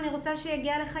גבר אני רוצה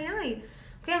שיגיע לחיי.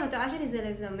 אוקיי, המטרה שלי זה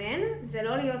לזמן, זה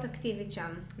לא להיות אקטיבית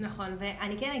שם. נכון,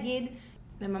 ואני כן אגיד,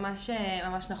 זה ממש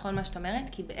נכון מה שאת אומרת,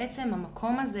 כי בעצם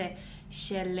המקום הזה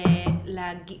של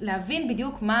להבין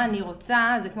בדיוק מה אני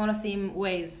רוצה, זה כמו לשים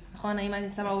ווייז, נכון? אם אני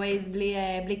שמה ווייז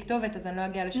בלי כתובת, אז אני לא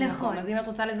אגיע לשום מקום. אז אם את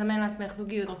רוצה לזמן לעצמך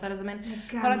זוגיות, רוצה לזמן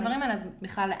כל הדברים האלה, אז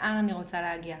בכלל לאן אני רוצה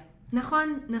להגיע.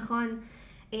 נכון.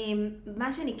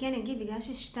 מה שאני כן אגיד, בגלל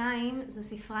ש2 זו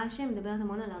ספרה שמדברת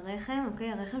המון על הרחם,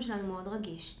 אוקיי? הרחם שלנו מאוד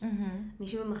רגיש. מי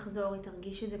שבמחזור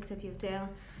תרגיש את זה קצת יותר.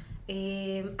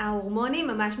 ההורמונים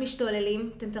ממש משתוללים,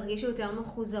 אתם תרגישו יותר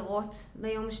מחוזרות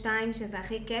ביום 2, שזה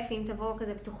הכי כיף, אם תבואו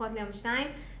כזה פתוחות ליום 2,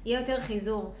 יהיה יותר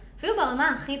חיזור. אפילו ברמה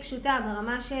הכי פשוטה,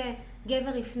 ברמה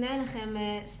שגבר יפנה אליכם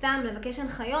סתם לבקש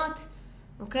הנחיות,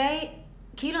 אוקיי?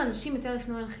 כאילו אנשים יותר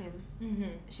יפנו אליכם,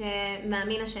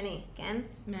 שמאמין השני, כן?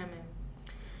 מהמם.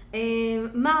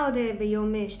 מה עוד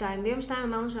ביום 2? ביום 2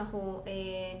 אמרנו שאנחנו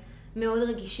מאוד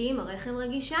רגישים, הרחם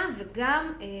רגישה,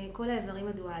 וגם כל האיברים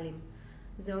הדואליים.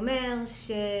 זה אומר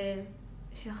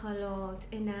שחלות,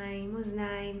 עיניים,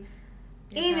 אוזניים,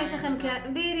 אם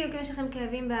יש לכם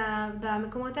כאבים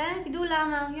במקומות האלה, תדעו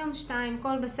למה, יום 2,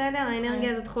 הכל בסדר,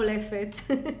 האנרגיה הזאת חולפת.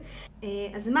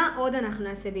 אז מה עוד אנחנו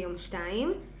נעשה ביום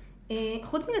 2?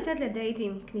 חוץ מלצאת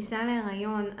לדייטים, כניסה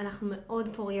להיריון, אנחנו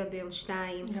מאוד פוריות ביום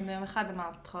 2. גם ביום 1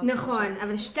 אמרת. נכון,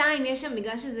 אבל 2 יש שם,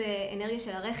 בגלל שזה אנרגיה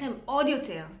של הרחם, עוד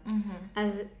יותר.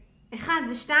 אז 1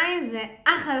 ו2 זה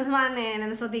אחלה זמן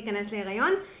לנסות להיכנס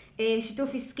להיריון.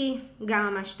 שיתוף עסקי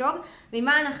גם ממש טוב.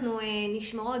 ממה אנחנו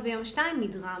נשמרות ביום 2?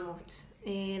 מדרמות.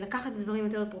 לקחת דברים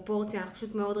יותר בפרופורציה, אנחנו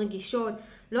פשוט מאוד רגישות,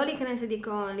 לא להיכנס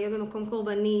לדיכאון, להיות במקום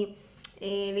קורבני,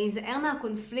 להיזהר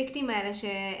מהקונפליקטים האלה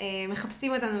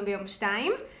שמחפשים אותנו ביום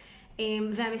 2.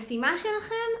 והמשימה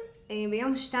שלכם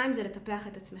ביום 2 זה לטפח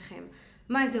את עצמכם.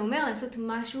 מה זה אומר? לעשות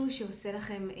משהו שעושה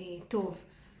לכם טוב.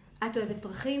 את אוהבת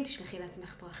פרחים, תשלחי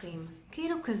לעצמך פרחים.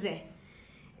 כאילו כזה.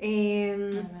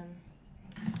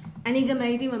 אני גם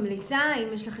הייתי ממליצה,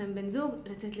 אם יש לכם בן זוג,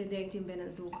 לצאת לדייט עם בן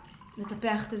הזוג.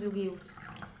 לטפח את הזוגיות.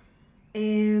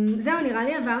 זהו, נראה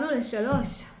לי עברנו ל3.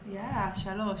 יאללה,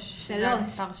 3. זה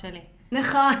המספר שלי.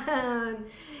 נכון.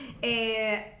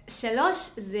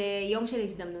 3 זה יום של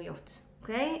הזדמנויות.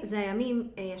 אוקיי? זה הימים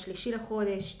השלישי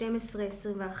לחודש, 12,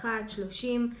 21,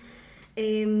 30.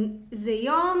 זה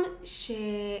יום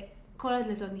שכל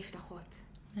הדלתות נפתחות.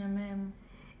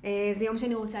 זה יום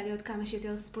שאני רוצה להיות כמה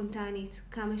שיותר ספונטנית,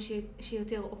 כמה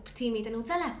שיותר אופטימית. אני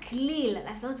רוצה להקליל,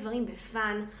 לעשות דברים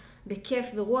בפן, בכיף,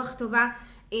 ברוח טובה.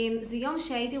 זה יום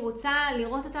שהייתי רוצה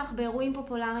לראות אותך באירועים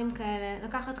פופולריים כאלה,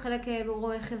 לקחת חלק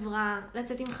באירועי חברה,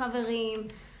 לצאת עם חברים,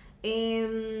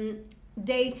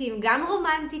 דייטים, גם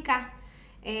רומנטיקה.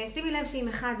 שימי לב שאם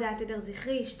 1 זה התדר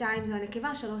זכרי, 2 זה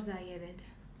הנקבה, 3 זה הילד.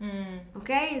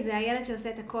 אוקיי? זה הילד שעושה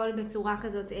את הכל בצורה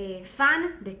כזאת פן,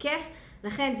 בכיף.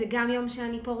 לכן זה גם יום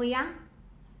שאני פוריה,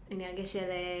 אנרגיה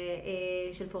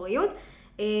של פוריות,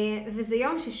 וזה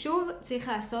יום ששוב צריך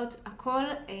לעשות הכל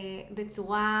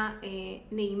בצורה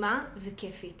נעימה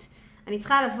וכיפית. אני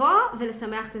צריכה לבוא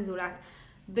ולשמח את הזולת.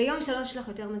 ביום 3 שלך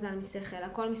יותר מזל משכל,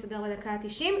 הכל מסתדר בדקה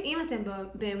ה-90, אם אתם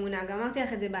באמונה, גם אמרתי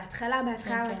לך את זה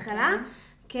בהתחלה,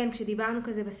 כן, כשדיברנו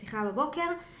כזה בשיחה בבוקר,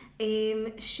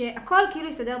 שהכל כאילו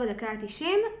יסתדר בדקה ה-90,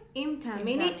 אם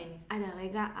תאמיני, עד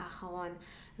הרגע האחרון.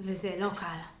 וזה לא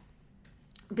קל.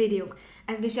 בדיוק.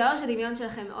 אז ב3 הדמיון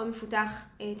שלכם מאוד מפותח,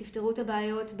 תפתרו את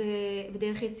הבעיות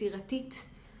בדרך יצירתית.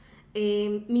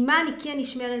 ממה אני כן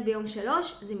נשמרת ביום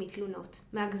 3? זה מתלונות,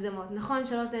 מהגזמות. נכון,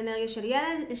 3 זה אנרגיה של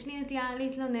ילד, יש לי נטייה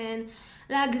להתלונן,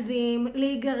 להגזים,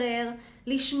 להיגרר,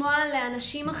 לשמוע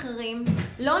לאנשים אחרים,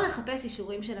 לא לחפש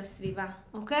אישורים של הסביבה,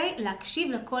 אוקיי?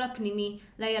 להקשיב לקול הפנימי,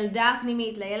 לילדה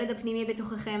הפנימית, לילד הפנימי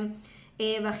בתוככם.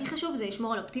 והכי חשוב זה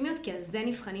לשמור על אופטימיות, כי על זה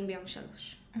נבחנים ביום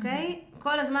 3. אוקיי?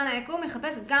 כל הזמן היקום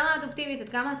מחפש עד כמה את אופטימית, עד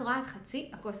כמה את רואה את חצי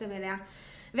הכוס המלאה.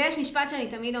 ויש משפט שאני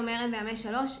תמיד אומרת בימי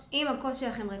 3, אם הכוס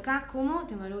שלכם ריקה, קומו,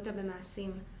 תמלאו אותה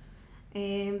במעשים.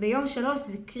 ביום 3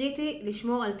 זה קריטי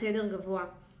לשמור על תדר גבוה.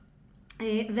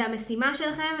 והמשימה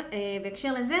שלכם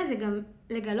בהקשר לזה זה גם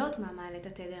לגלות מה מעלה את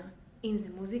התדר. אם זה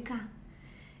מוזיקה,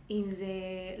 אם זה,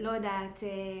 לא יודעת,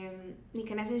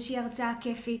 ניכנס איזושהי הרצאה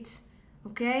כיפית,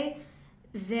 אוקיי?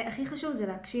 והכי חשוב זה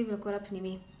להקשיב לקול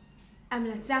הפנימי.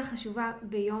 המלצה חשובה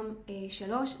ביום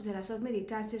 3 זה לעשות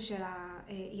מדיטציה של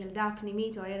הילדה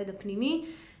הפנימית או הילד הפנימי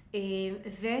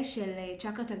ושל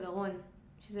צ'קרת הגרון,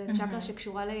 שזה צ'קרה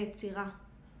שקשורה ליצירה,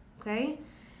 אוקיי?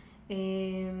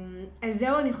 אז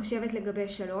זהו אני חושבת לגבי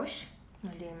 3.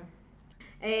 מדהים.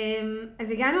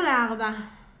 אז הגענו ל4,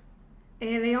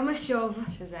 ליום השוב.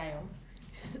 שזה היום.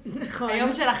 נכון.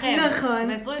 היום שלכם. נכון.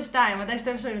 ב-22, מתי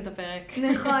שאתם שומעים את הפרק.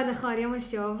 נכון, יום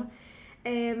השוב.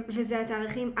 וזה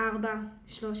התאריכים 4,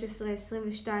 13,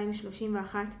 22,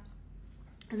 31.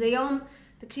 זה יום,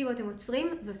 תקשיבו, אתם עוצרים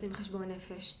ועושים חשבון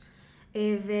נפש.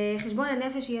 וחשבון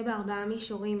הנפש יהיה ב4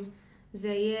 מישורים. זה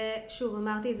יהיה, שוב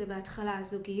אמרתי את זה בהתחלה,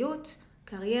 זוגיות,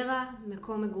 קריירה,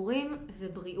 מקום מגורים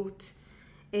ובריאות.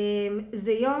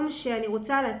 זה יום שאני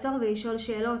רוצה לעצור ולשאול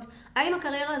שאלות. האם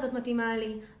הקריירה הזאת מתאימה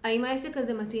לי? האם העסק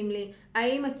הזה מתאים לי?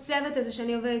 האם הצוות הזה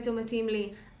שאני עובד איתו מתאים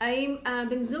לי? האם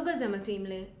הבן זוג הזה מתאים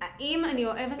לי? האם אני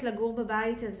אוהבת לגור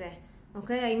בבית הזה?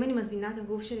 אוקיי? האם אני מזינה את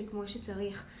הגוף שלי כמו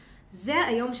שצריך? זה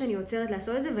היום שאני עוצרת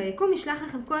לעשות את זה, והיקום ישלח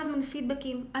לכם כל הזמן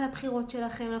פידבקים על הבחירות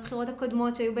שלכם, על הבחירות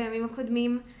הקודמות שהיו בימים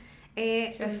הקודמים.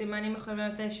 שהסימנים יכולים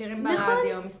להיות שירים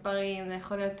ברדיו, מספרים, זה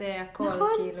יכול להיות הכל,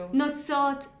 כאילו.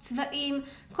 נוצות, צבעים,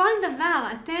 כל דבר.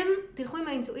 אתם תלכו עם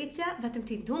האינטואיציה ואתם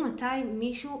תדעו מתי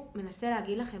מישהו מנסה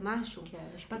להגיד לכם משהו. כן,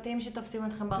 משפטים שתופסים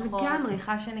אתכם ברחוב,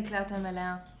 שיחה שנקלעתם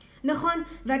אליה. נכון,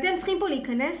 ואתם צריכים פה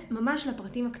להיכנס ממש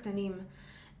לפרטים הקטנים.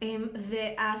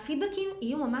 והפידבקים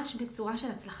יהיו ממש בצורה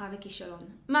של הצלחה וכישלון.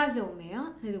 מה זה אומר?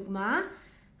 לדוגמה,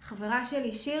 חברה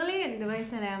שלי שירלי, אני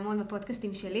מדברת עליה המון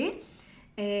בפודקאסטים שלי,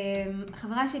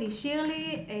 חברה שלי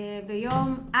שירלי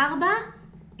ביום 4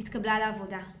 התקבלה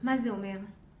לעבודה. מה זה אומר?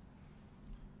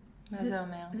 מה זה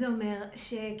אומר? זה אומר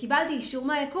שקיבלתי אישור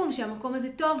מהיקום שהמקום הזה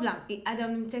טוב לה. היא עד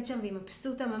היום נמצאת שם והיא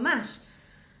מבסוטה ממש.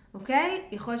 אוקיי?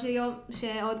 יכול להיות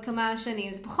שעוד כמה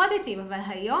שנים זה פחות איתי, אבל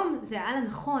היום זה היה לה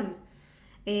נכון.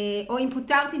 או אם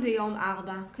פוטרתי ביום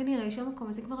 4, כנראה שהמקום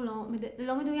הזה כבר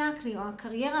לא מדויק לי, או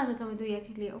הקריירה הזאת לא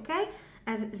מדויקת לי, אוקיי?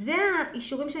 אז זה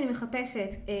האישורים שאני מחפשת,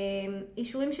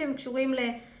 אישורים שהם קשורים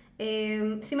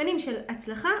לסימנים של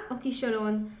הצלחה או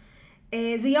כישלון.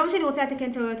 זה יום שאני רוצה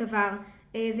לתקן טעויות עבר,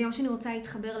 זה יום שאני רוצה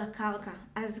להתחבר לקרקע.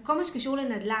 אז כל מה שקשור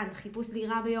לנדל"ן, חיפוש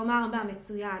דירה ביום 4,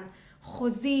 מצוין.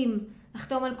 חוזים,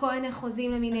 לחתום על כל מיני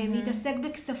חוזים למיניהם, להתעסק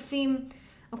בכספים.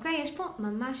 אוקיי, יש פה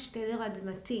ממש תדר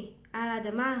אדמתי. על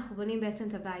האדמה אנחנו בונים בעצם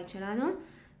את הבית שלנו,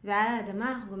 ועל האדמה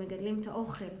אנחנו גם מגדלים את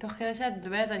האוכל. תוך כדי שאת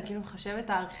מדברת, אני כאילו מחשבת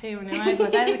תאריכים, אני אומרת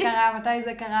מתי זה קרה, מתי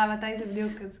זה קרה, מתי זה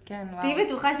בדיוק, אז כן, וואו. תהי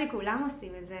בטוחה שכולם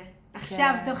עושים את זה.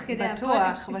 עכשיו, תוך כדי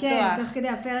הפרק. בטוח. כן, תוך כדי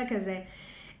הפרק הזה.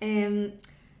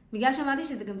 בגלל שאמרתי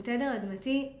שזה גם תדר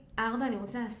אדמתי, 4, אני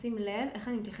רוצה לשים לב איך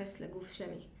אני מתייחסת לגוף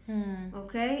שלי.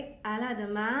 אוקיי? על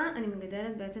האדמה אני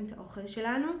מגדלת בעצם את האוכל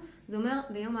שלנו. זה אומר,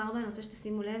 ביום 4 אני רוצה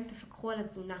שתשימו לב, תפקחו על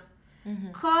התזונה.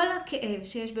 כל הכאב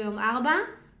שיש ביום 4,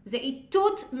 זה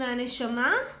איתות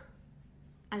מהנשמה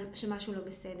על שמשהו לא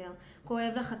בסדר.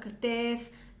 כואב לך הכתף,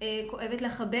 כואבת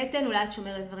לך הבטן, אולי את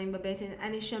שומרת דברים בבטן.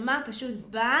 הנשמה פשוט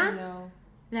באה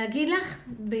להגיד לך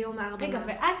ביום 4. רגע,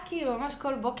 ואת כאילו ממש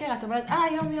כל בוקר את אומרת,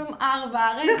 יום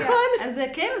 4, רגע. נכון. אז זה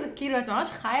כן, אז כאילו את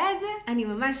ממש חיה את זה? אני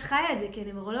ממש חיה את זה, כי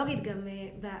נמרולוגית גם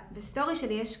בסטורי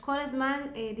שלי יש כל הזמן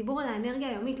דיבור על האנרגיה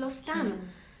היומית, לא סתם.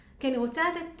 כי אני רוצה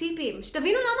לתת טיפים,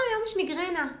 שתבינו למה היום יש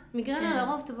מיגרנה. מיגרנה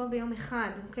לרוב תבוא ביום 1,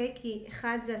 אוקיי? כי 1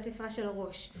 זה הספרה של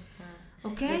הראש.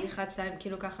 אוקיי? זה 1, 2,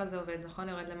 כאילו ככה זה עובד, זה יכול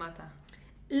יורד למטה.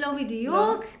 לא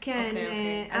בדיוק, כן.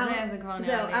 אוקיי. אז זה כבר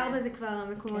נראה לי. זהו, 4 זה כבר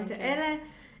המקומות האלה,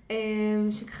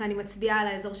 שככה אני מצביעה על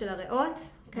האזור של הריאות,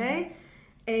 אוקיי?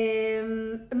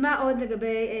 מה עוד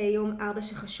לגבי יום 4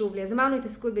 שחשוב לי? אז אמרנו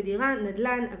התעסקות בדירה,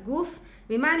 נדל"ן, הגוף.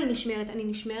 ממה אני נשמרת? אני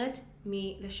נשמרת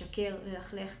מלשקר,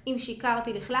 ללכלך. אם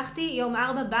שיקרתי, לכלכתי, יום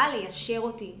 4 בא ליישר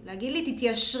אותי. להגיד לי,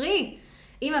 תתיישרי.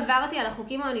 אם עברתי על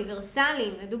החוקים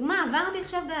האוניברסליים, לדוגמה, עברתי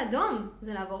עכשיו באדום,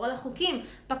 זה לעבור על החוקים.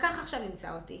 פקח עכשיו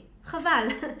ימצא אותי. חבל.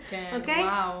 כן, אוקיי?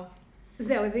 וואו.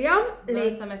 זהו, זה יום... לא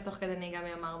לסמס תוך כדי נהיגה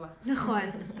ביום 4. נכון.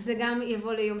 זה גם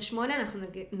יבוא ליום 8, אנחנו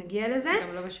נגיע לזה.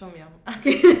 גם לא בשום יום.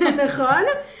 נכון.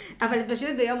 אבל פשוט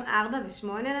ביום 4 ו8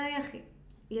 נניח,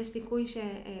 יש סיכוי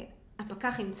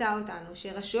שהפקח ימצא אותנו,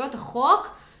 שרשויות החוק,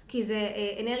 כי זה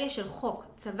אנרגיה של חוק,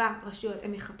 צבא, רשויות,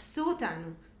 הם יחפשו אותנו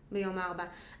ביום 4.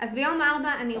 אז ביום 4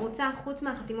 אני רוצה, חוץ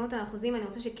מהחתימות על החוזים, אני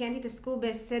רוצה שכן תתעסקו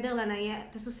בסדר לניירת,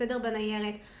 תעשו סדר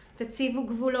בניירת, תציבו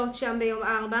גבולות שם ביום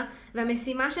 4,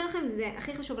 והמשימה שלכם זה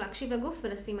הכי חשוב להקשיב לגוף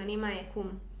ולסימנים מהיקום.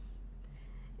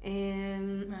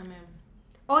 מהמם.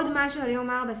 עוד משהו על יום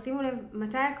 4, שימו לב,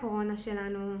 מתי הקורונה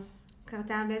שלנו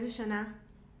קרתה? באיזה שנה?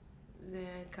 זה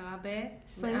קרה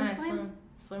ב-2020.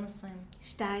 2020.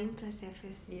 2 פלוס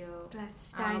 0. פלוס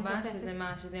 2 פלוס 0. שזה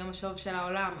מה? שזה יום משוב של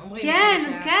העולם.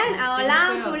 כן, כן,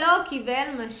 העולם כולו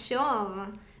קיבל משוב.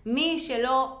 מי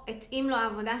שלא התאים לו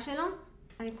העבודה שלו,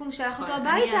 היקום שלח אותו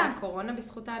הביתה. הקורונה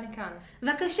בזכותה אני כאן.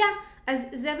 בבקשה, אז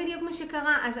זה בדיוק מה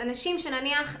שקרה. אז אנשים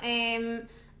שנניח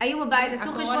היו בבית,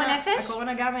 עשו חשבון נפש.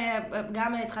 הקורונה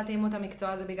גם התחלתי ללמוד את המקצוע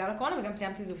הזה בגלל הקורונה, וגם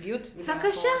סיימתי זוגיות.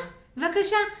 בבקשה,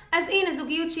 בבקשה. אז הנה,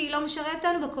 זוגיות שהיא לא משרת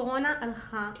אותנו בקורונה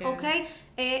הלכה, אוקיי?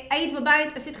 היית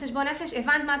בבית, עשית חשבון נפש,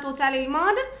 הבנת מה את רוצה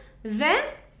ללמוד,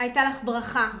 והייתה לך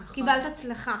ברכה, קיבלת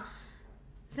הצלחה.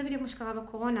 זה בדיוק מה שקרה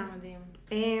בקורונה. מדהים.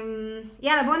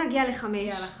 יאללה, בואו נגיע ל5.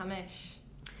 יאללה, 5.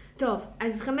 טוב,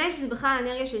 אז 5 זה בכלל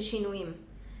אנרגיה של שינויים.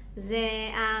 זה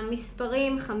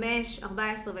המספרים 5,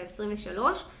 14 ו-23.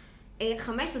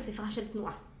 5 זו ספרה של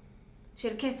תנועה,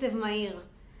 של קצב מהיר.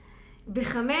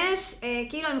 ב5,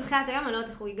 כאילו אני מתחילת היום, אני לא יודעת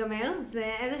איך הוא ייגמר,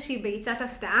 זה איזושהי ביצת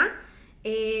הפתעה.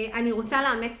 אני רוצה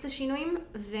לאמץ את השינויים,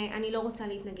 ואני לא רוצה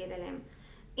להתנגד אליהם.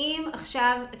 אם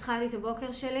עכשיו התחלתי את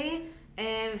הבוקר שלי,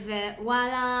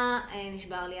 ווואלה,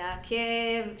 נשבר לי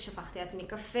העקב, שפכתי לעצמי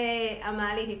קפה,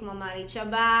 המעלית היא כמו מעלית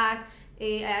שבת,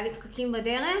 היה לי פקקים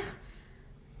בדרך,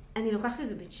 אני לוקחת את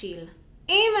זה בצ'יל.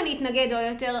 אם אני אתנגד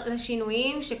עוד יותר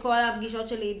לשינויים, שכל הפגישות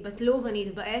שלי יתבטלו ואני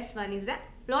אתבאס ואני זה,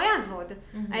 לא יעבוד.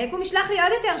 היקום ישלח לי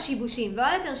עוד יותר שיבושים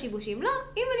ועוד יותר שיבושים. לא,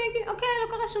 אם אני אגיד, אוקיי,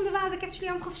 לא קרה שום דבר, זה כיף שלי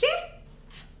יום חופשי,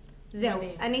 זהו,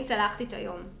 אני צלחתי את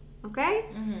היום. אוקיי?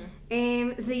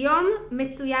 זה יום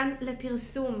מצוין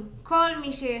לפרסום. כל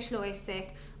מי שיש לו עסק,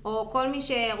 או כל מי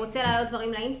שרוצה להעלות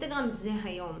דברים לאינסטגרם, זה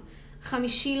היום.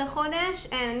 5 לחודש,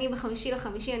 אני ב5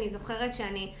 לחמישי, אני זוכרת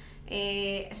שאני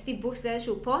עשיתי בוסט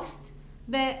לאיזשהו פוסט,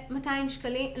 ב-200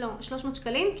 שקלים, לא, 300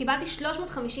 שקלים, קיבלתי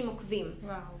 350 עוקבים.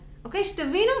 וואו. אוקיי,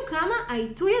 שתבינו כמה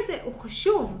העיתוי הזה הוא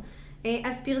חשוב.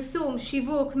 אז פרסום,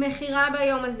 שיווק, מחירה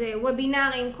ביום הזה,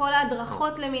 וובינרים, כל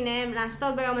ההדרכות למיניהם,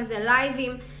 לעשות ביום הזה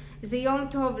לייבים, זה יום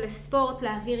טוב לספורט,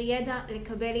 להעביר ידע,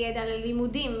 לקבל ידע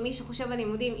ללימודים. מי שחושב על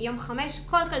לימודים, יום 5,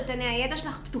 כל קלטני הידע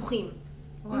שלך פתוחים.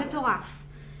 וואו. מטורף.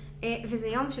 וזה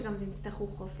יום שגם תצטרכו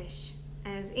חופש.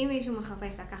 אז אם מישהו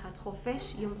מחפש לקחת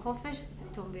חופש, יום חופש, זה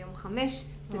טוב ביום 5,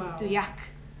 זה וואו. מדויק.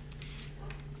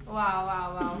 וואו,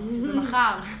 וואו, וואו, זה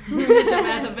מחר. מי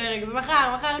שומע את הפרק, זה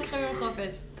מחר לקחו יום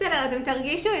חופש. בסדר, אתם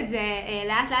תרגישו את זה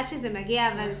לאט לאט שזה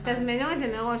מגיע, אבל תזמנו את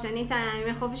זה מראש. אני את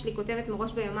הימי חופש שלי כותבת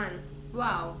מראש ביומן.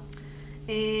 וואו.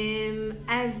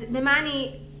 אז במה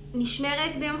אני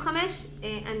נשמרת ביום 5?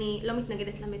 אני לא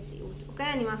מתנגדת למציאות,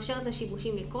 אוקיי? אני מאפשרת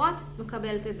לשיבושים לקרות,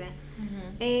 מקבלת את זה.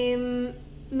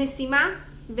 משימה,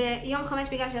 ביום 5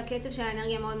 בגלל שהקצב של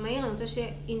האנרגיה מאוד מהיר, אני רוצה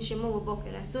שינשמו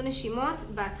בבוקר, יעשו נשימות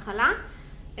בהתחלה,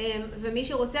 ומי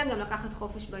שרוצה גם לקחת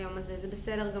חופש ביום הזה, זה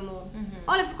בסדר גמור.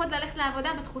 או לפחות ללכת לעבודה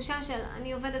בתחושה של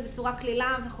אני עובדת בצורה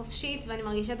כלילה וחופשית, ואני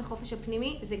מרגישה את החופש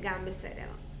הפנימי, זה גם בסדר.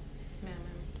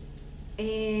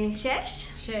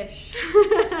 6?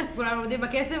 כולם עובדים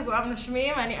בקצב, כולם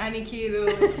נושמים, אני כאילו,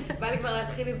 בא לי כבר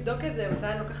להתחיל לבדוק את זה, מתי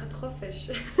אני לוקחת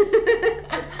חופש.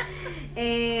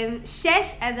 6,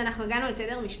 אז אנחנו הגענו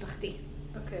לתדר משפחתי.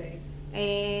 אוקיי.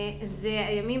 זה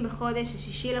הימים בחודש,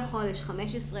 6 לחודש,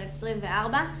 15,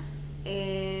 24.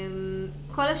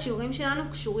 כל השיעורים שלנו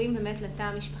קשורים באמת לתא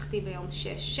המשפחתי ביום 6.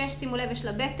 6, שימו לב, יש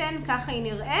לה בטן, ככה היא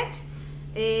נראית.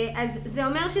 אז זה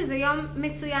אומר שזה יום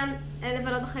מצוין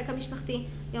לבלות בחלק המשפחתי,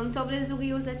 יום טוב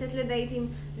לזוגיות, לצאת לדייטים,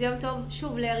 זה יום טוב,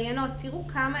 שוב, להריינות. תראו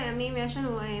כמה ימים יש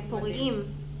לנו פוריים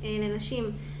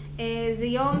לנשים. זה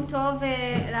יום טוב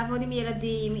לעבוד עם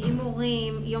ילדים, עם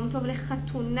הורים, יום טוב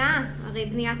לחתונה, הרי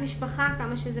בניית משפחה,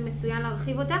 כמה שזה מצוין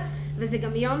להרחיב אותה, וזה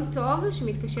גם יום טוב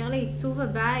שמתקשר לעיצוב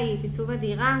הבית, עיצוב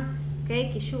הדירה, אוקיי?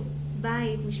 כי שוב,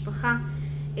 בית, משפחה.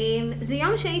 זה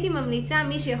יום שהייתי ממליצה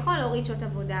מי שיכול להוריד שעות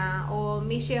עבודה, או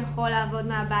מי שיכול לעבוד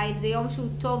מהבית. זה יום שהוא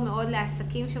טוב מאוד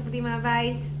לעסקים שעובדים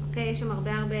מהבית, אוקיי? יש שם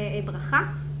הרבה ברכה.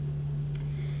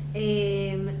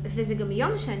 וזה גם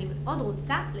יום שאני מאוד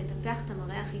רוצה לטפח את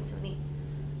המראה החיצוני.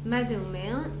 מה זה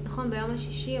אומר? נכון, ביום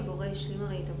השישי הבורא השלים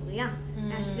הרי את הבריאה.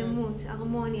 השלמות,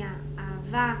 הרמוניה,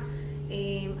 אהבה.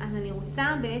 אז אני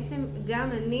רוצה בעצם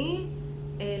גם אני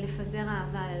לפזר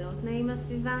אהבה ללא תנאים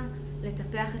לסביבה,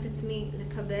 לטפח את עצמי,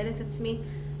 לקבל את עצמי.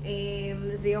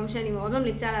 זה יום שאני מאוד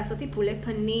ממליצה לעשות טיפולי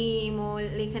פנים או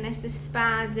להיכנס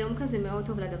לספה, זה יום כזה מאוד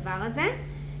טוב לדבר הזה.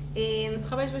 אז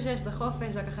 5 ו6 זה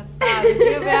חופש, לקחת ספה, זה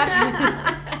כאילו ביחד.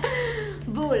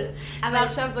 בול. אבל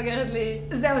עכשיו סוגרת לי.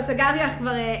 זהו, סגרתי לך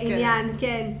כבר עניין,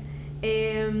 כן.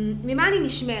 ממה אני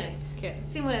נשמרת? כן.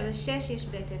 שימו לב, 6 יש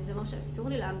בטן, זה אומר שאסור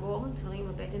לי לאגור דברים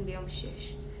בבטן ביום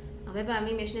 6. הרבה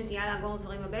פעמים יש נטייה לאגור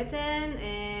דברים בבטן,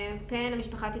 פן,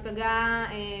 המשפחה תיפגע,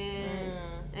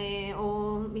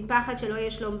 או מפחד שלא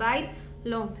יהיה שלום בית.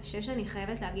 לא, ב6 אני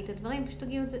חייבת להגיד את הדברים, פשוט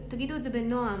תגידו את זה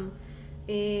בנועם.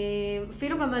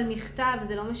 אפילו גם על מכתב,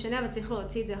 זה לא משנה, אבל צריך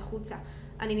להוציא את זה החוצה.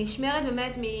 אני נשמרת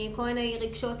באמת מכל מיני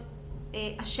רגשות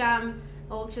אשם,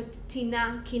 או רגשות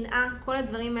טינה, קנאה, כל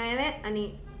הדברים האלה,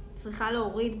 אני צריכה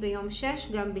להוריד ביום 6,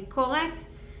 גם ביקורת,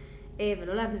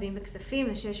 ולא להגזים בכספים.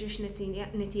 ל6 יש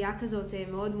נטייה כזאת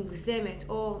מאוד מוגזמת,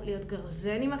 או להיות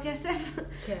גרזן עם הכסף,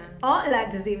 כן. או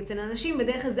להגזים. אצל אנשים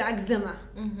בדרך כלל זה הגזמה.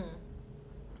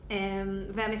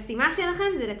 והמשימה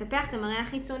שלכם זה לטפח את המראה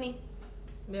החיצוני.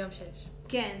 ביום 6.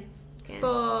 כן.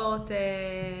 ספורט,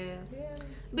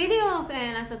 בדיוק,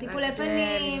 לעשות טיפולי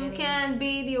פנים, כן,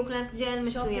 בדיוק, לק ג'ל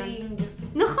מצוין. שופינג.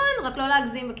 נכון, רק לא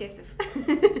להגזים בכסף.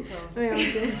 טוב. ביום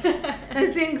שיש.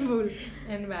 עושים גבול.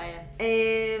 אין בעיה.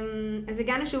 אז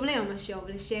הגענו שוב ליום משוב,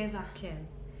 ל7. כן.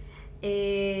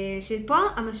 שפה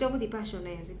המשוב הוא טיפה שונה,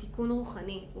 זה תיקון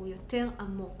רוחני, הוא יותר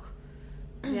עמוק.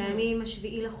 זה הימים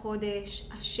השביעי לחודש,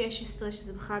 ה-16,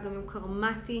 שזה בכלל גם יום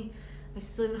קרמטי,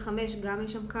 ה-25 גם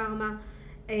יש שם קרמה.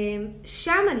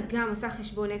 שם אני גם עושה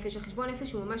חשבון נפש, החשבון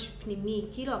נפש הוא ממש פנימי,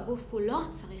 כאילו הגוף כולו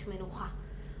צריך מנוחה.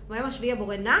 ביום השביעי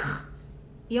הבורא נח,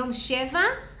 יום 7,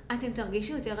 אתם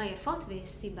תרגישו יותר עייפות ויש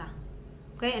סיבה.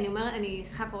 אוקיי? אני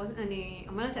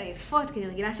אומרת עייפות, כי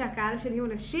אני רגילה שהקהל שלי הוא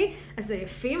נשי, אז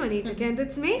עייפים, אני אתקן את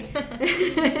עצמי.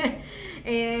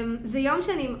 זה יום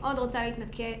שאני מאוד רוצה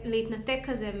להתנתק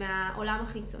כזה מהעולם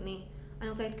החיצוני. אני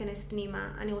רוצה להתכנס פנימה,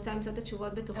 אני רוצה למצוא את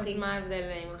התשובות בתוכי. אז מה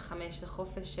ההבדל עם 5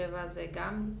 לחופש 7 זה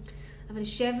גם? אבל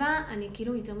 7 אני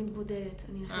כאילו יותר מתבודדת,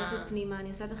 אני נכנסת פנימה, אני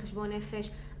עושה את החשבון נפש,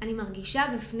 אני מרגישה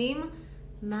בפנים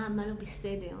מה לא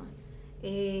בסדר.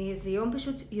 זה יום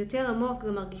פשוט יותר עמוק,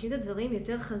 גם מרגישים את הדברים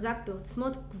יותר חזק,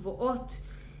 בעוצמות גבוהות.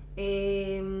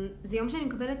 זה יום שאני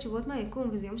מקבלת תשובות מהיקום,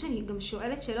 וזה יום שאני גם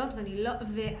שואלת שאלות,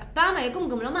 והפעם היקום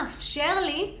גם לא מאפשר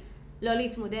לי לא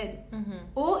להתמודד.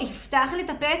 הוא יפתח לי את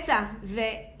הפצע,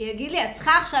 ויגיד לי, את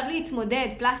צריכה עכשיו להתמודד,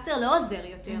 פלסטר לא עוזר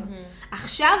יותר.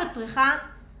 עכשיו את צריכה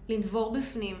לנבור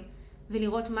בפנים,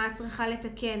 ולראות מה את צריכה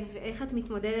לתקן, ואיך את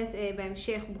מתמודדת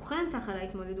בהמשך, בוחנת לך על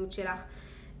ההתמודדות שלך.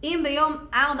 אם ביום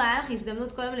 4 היה לך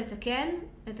הזדמנות קודם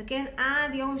לתקן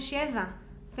עד יום 7.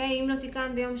 אוקיי? אם לא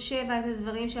תיקן ביום 7 את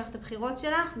הדברים שלך, את הבחירות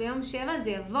שלך, ביום 7 זה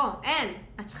יבוא. אין,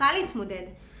 את צריכה להתמודד.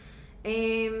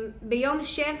 ביום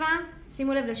 7,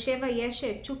 שימו לב, ל7 יש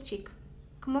צ'ופצ'יק,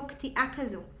 כמו קטיעה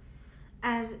כזו.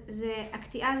 אז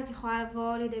הקטיעה הזאת יכולה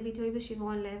לבוא לידי ביטוי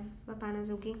בשברון לב, בפן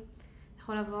הזוגי.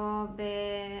 יכול לבוא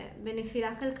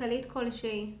בנפילה כלכלית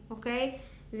כלשהי, אוקיי?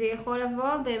 זה יכול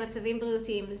לבוא במצבים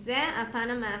בריאותיים. זה הפן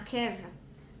המעכב.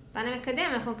 הפן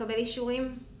המקדם, אנחנו נקבל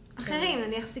אישורים אחרים,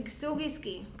 נניח סגסוג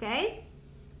עסקי, אוקיי?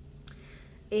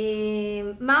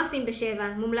 מה עושים ב7?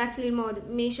 מומלץ ללמוד.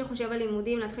 מי שחושב על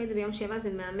לימודים, להתחיל את זה ביום 7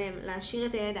 זה מהמם. להשאיר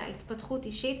את הידע, התפתחות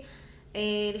אישית,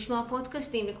 לשמוע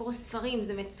פודקאסטים, לקרוא ספרים,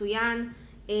 זה מצוין.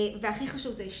 והכי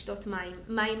חשוב זה לשתות מים.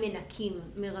 מים מנקים,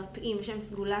 מרפאים, יש שם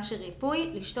סגולה של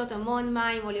ריפוי. לשתות המון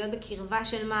מים, או להיות בקרבה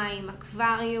של מים,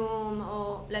 אקווריום,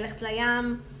 או ללכת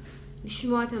לים,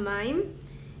 לשמוע את המים.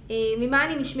 ממה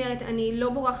אני נשמרת? אני לא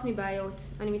בורחת מבעיות,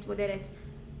 אני מתמודדת.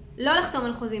 לא לחתום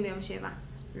על חוזים ביום 7.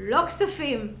 לא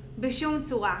כספים, בשום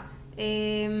צורה.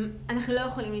 אנחנו לא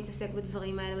יכולים להתעסק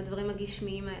בדברים האלה, בדברים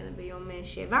הגשמיים האלה ביום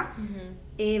 7.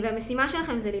 והמשימה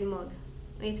שלכם זה ללמוד,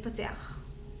 להתפתח.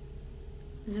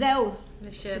 זהו.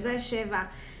 ל7. זה 7.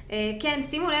 כן,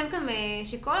 שימו לב גם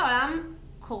שכל העולם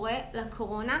קורא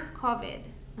לקורונה COVID,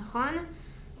 נכון?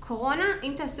 קורונה,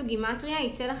 אם תעשו גימטריה,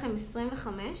 יצא לכם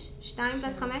 25, 2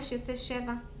 פלוס 5 יוצא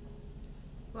 7.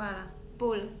 וואלה.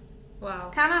 בול.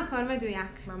 וואו. כמה הכל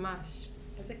מדויק. ממש.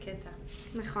 איזה קטע.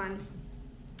 נכון.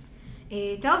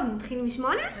 טוב, נתחיל עם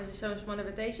 8? אז יש לנו 8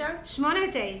 ו-9? 8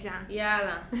 ו-9.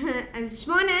 יאללה. אז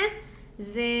 8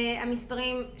 זה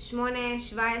המספרים 8,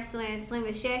 17,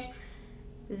 26.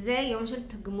 זה יום של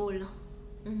תגמול.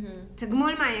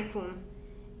 תגמול מהיקום.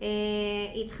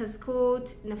 התחזקות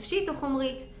נפשית או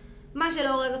חומרית. מה שלא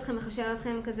הורג אתכם, מחשל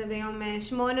אתכם כזה ביום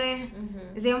 8.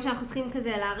 זה יום שאנחנו צריכים כזה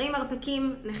להרים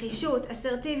מרפקים, נחישות,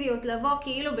 אסרטיביות, לבוא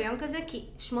כאילו ביום כזה, כי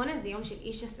 8 זה יום של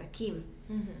איש עסקים.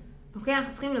 אוקיי?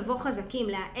 אנחנו צריכים לבוא חזקים,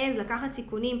 להעז, לקחת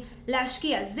סיכונים,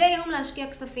 להשקיע. זה יום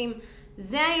להשקיע כספים.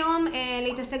 זה היום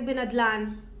להתעסק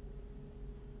בנדלן.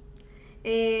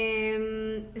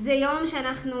 זה יום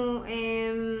שאנחנו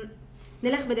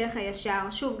נלך בדרך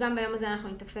הישר. שוב, גם ביום הזה אנחנו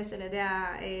נתפס על ידי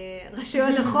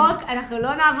רשויות החוק. אנחנו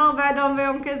לא נעבור באדום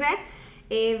ביום כזה.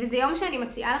 וזה יום שאני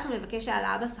מציעה לכם לבקש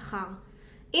העלאה בשכר.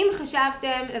 אם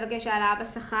חשבתם לבקש העלאה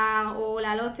בשכר, או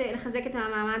לעלות, לחזק את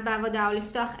המעמד בעבודה, או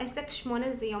לפתוח עסק,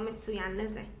 8 זה יום מצוין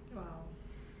לזה. וואו.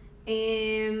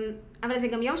 אבל זה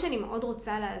גם יום שאני מאוד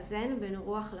רוצה לאזן בין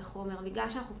רוח לחומר. בגלל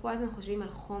שאנחנו כל הזמן חושבים על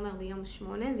חומר ביום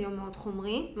 8, זה יום מאוד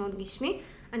חומרי, מאוד גשמי.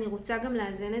 אני רוצה גם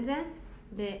לאזן את זה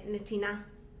בנתינה.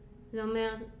 זה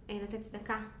אומר לתת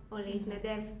צדקה או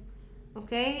להתנדב.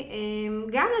 אוקיי?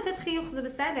 גם לתת חיוך זה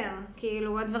בסדר.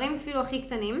 כאילו, הדברים אפילו הכי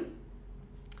קטנים.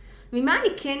 ממה אני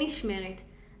כן נשמרת?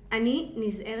 אני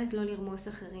נזהרת לא לרמוס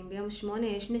אחרים. ביום 8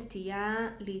 יש נטייה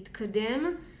להתקדם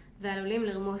ועלולים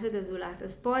לרמוס את הזולת.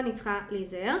 אז פה אני צריכה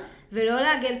להיזהר ולא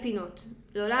לעגל פינות,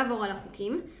 לא לעבור על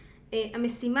החוקים.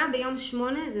 המשימה ביום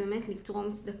 8 זה באמת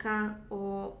לתרום צדקה,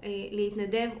 או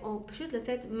להתנדב, או פשוט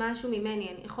לתת משהו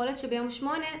ממני. יכול להיות שביום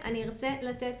 8 אני ארצה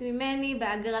לתת ממני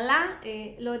בהגרלה,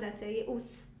 לא יודעת,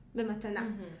 ייעוץ במתנה.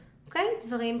 אוקיי?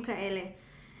 דברים כאלה.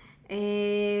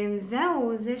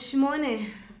 זהו, זה 8.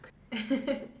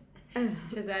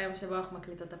 שזה היום שבו אנחנו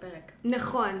מקליטות את הפרק.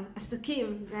 נכון,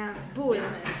 עסקים, זה הבול.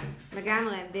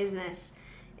 לגמרי, ביזנס.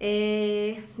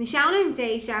 אז נשארנו עם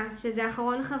 9, שזה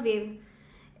אחרון חביב.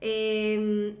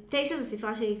 9 זו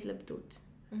ספרה של התלבטות,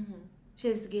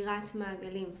 של סגירת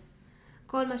מעגלים.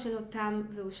 כל מה שלא תם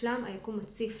והושלם, היקום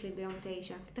מציף לי ביום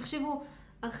 9. תחשבו,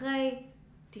 אחרי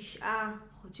 9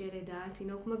 חודשי לידה,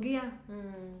 התינוק מגיע.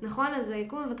 נכון? אז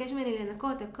היקום מבקש ממני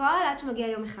לנקות הכל עד שמגיע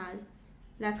יום אחד,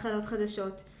 להתחלות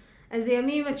חדשות. אז זה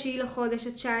ימים ה-9 לחודש,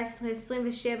 ה-19,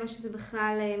 27, שזה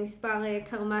בכלל מספר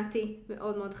קרמטי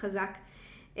מאוד מאוד חזק.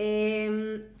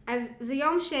 אז זה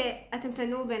יום שאתם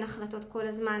תנו בין החלטות כל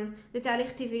הזמן, זה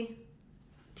תהליך טבעי,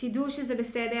 תדעו שזה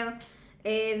בסדר,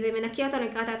 זה מנקה אותנו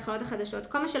לקראת ההתחלות החדשות,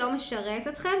 כל מה שלא משרת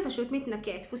אתכם פשוט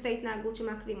מתנקה, דפוסי התנהגות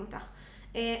שמעכבים אותך,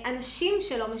 אנשים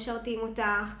שלא משרתים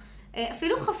אותך,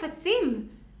 אפילו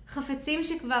חפצים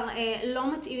שכבר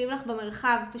לא מתאימים לך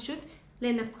במרחב, פשוט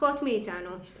לנקות מאיתנו,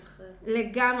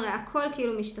 לגמרי, הכל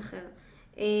כאילו משתחרר.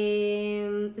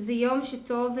 זה יום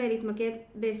שטוב להתמקד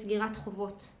בסגירת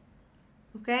חובות.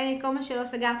 אוקיי? כל מה שלא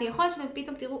סגרתי, יכול להיות שאתם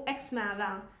פתאום תראו אקס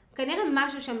מהעבר. כנראה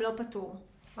משהו שם לא פתור.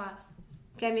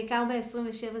 כן, בעיקר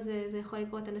ב-27 זה יכול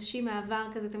לקרות, אנשים מהעבר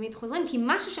כזה תמיד חוזרים, כי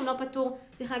משהו שם לא פתור,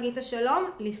 צריך להגיד את השלום,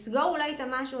 לסגור אולי את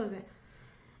המשהו הזה.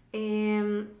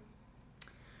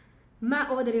 מה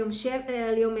עוד על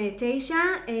יום 9?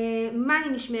 מה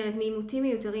אני נשמרת? מעימותים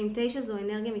מיותרים. 9 זו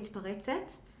אנרגיה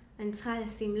מתפרצת. אני צריכה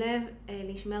לשים לב,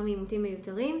 להשמר מעימותים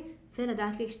מיותרים,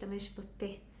 ולדעת להשתמש בפה.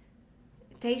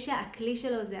 9, הכלי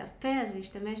שלו זה הפה, אז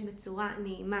להשתמש בצורה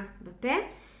נעימה בפה.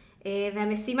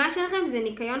 והמשימה שלכם זה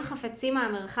ניקיון חפצים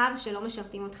מהמרחב שלא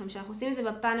משרתים אתכם. שאנחנו עושים את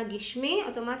זה בפן הגשמי,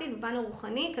 אוטומטית בפן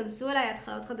הרוחני, כנסו אליי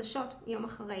התחלות חדשות יום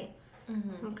אחרי.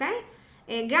 אוקיי?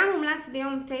 גם מומלץ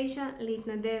ביום 9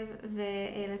 להתנדב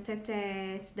ולתת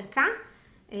צדקה.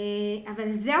 אבל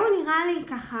זהו נראה לי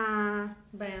ככה...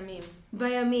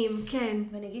 בימים, כן.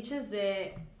 ואני אגיד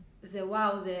שזה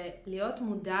וואו, זה להיות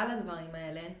מודע לדברים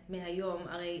האלה מהיום.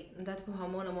 הרי נתת פה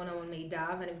המון מידע,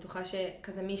 ואני בטוחה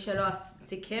שכזה מי שלא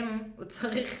סיכם, הוא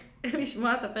צריך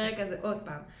לשמוע את הפרק הזה עוד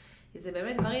פעם. זה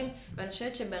באמת דברים, ואני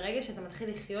חושבת שברגע שאתה מתחיל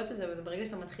לחיות את זה, וברגע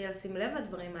שאתה מתחיל לשים לב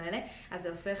לדברים האלה, אז זה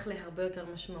הופך להרבה יותר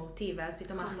משמעותי, ואז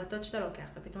פתאום ההחלטות שאתה לוקח,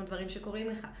 ופתאום דברים שקורים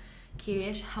לך. כי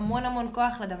יש המון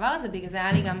כוח לדבר הזה, בגלל זה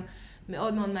היה לי גם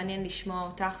מאוד מעניין לשמוע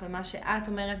אותך, ומה שאת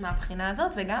אומרת מהבחינה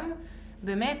הזאת, וגם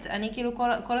באמת, אני כאילו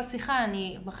כל השיחה,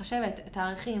 אני מחשבת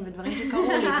תאריכים ודברים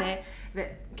שקרו לי,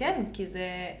 וכן, כי זה...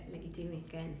 לגיטימי,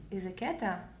 כן. זה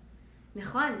קטע.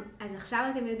 נכון, אז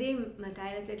עכשיו אתם יודעים מתי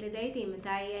לצאת לדייטים, מתי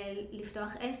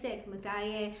לפתוח עסק,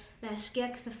 מתי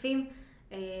להשקיע כספים,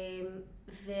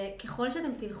 וככל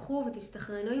שאתם תלכו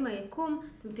ותסתכרנו עם היקום,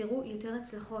 אתם תראו יותר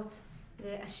הצלחות.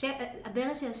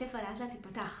 והברז של השפע לאט לאט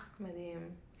ייפתח. מדהים.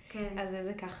 כן. אז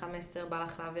איזה ככה מסר בא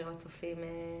לך להעביר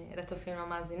לצופים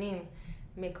למאזינים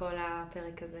מכל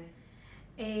הפרק הזה?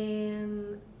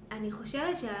 אני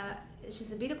חושבת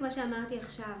שזה בדיוק מה שאמרתי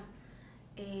עכשיו.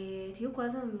 תהיו כל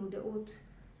הזמן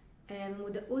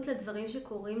במודעות לדברים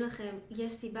שקורים לכם.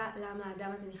 יש סיבה למה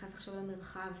האדם הזה נכנס עכשיו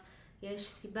למרחב. יש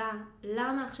סיבה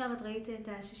למה עכשיו את ראית את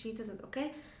הששית הזאת,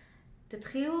 אוקיי?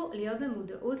 תתחילו להיות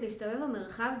במודעות, להסתובב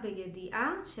במרחב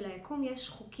בידיעה שליקום יש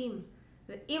חוקים.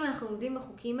 ואם אנחנו עומדים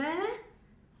בחוקים האלה,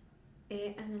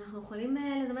 אז אנחנו יכולים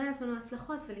לזמן לעצמנו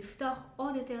הצלחות ולפתוח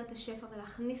עוד יותר את השפע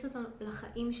ולהכניס אותנו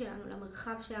לחיים שלנו,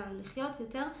 למרחב שלנו, לחיות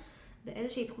יותר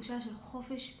באיזושהי תחושה של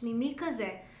חופש פנימי כזה,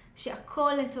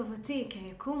 שהכל לטובתי, כי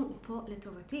היקום הוא פה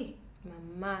לטובתי.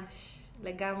 ממש,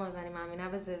 לגמרי, ואני מאמינה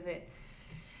בזה,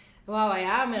 וואו,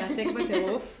 היה מרתק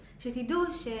בטירוף. שתדעו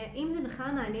שאם זה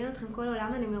בכלל מעניין אתכם כל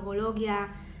עולם הנומרולוגיה,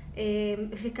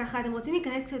 וככה אתם רוצים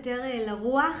להיכנס קצת יותר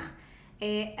לרוח,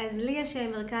 אז לי יש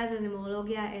מרכז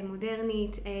לנומרולוגיה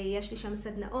מודרנית, יש לי שם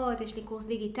סדנאות, יש לי קורס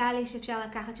דיגיטלי שאפשר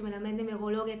לקחת שמלמד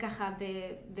נומרולוגיה ככה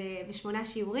ב8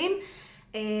 שיעורים,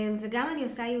 וגם אני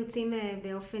עושה ייעוצים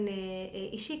באופן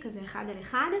אישי, כזה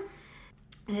 1-על-1.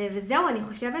 וזהו, אני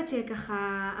חושבת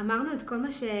שככה אמרנו את כל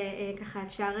מה שככה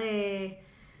אפשר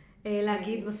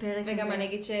להגיד בפרק הזה. וגם אני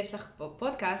אגיד שיש לך פה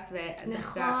פודקאסט,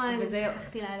 נכון,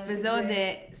 שכחתי לעלות את זה. וזה עוד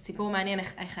סיפור מעניין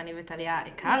איך אני וטליה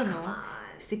הכרנו.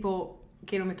 סיפור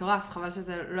כאילו מטורף, חבל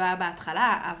שזה לא היה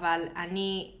בהתחלה, אבל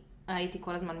אני ראיתי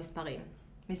כל הזמן מספרים.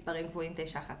 מספרים קבועים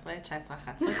 9-11,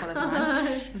 19-11 כל הזמן.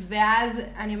 ואז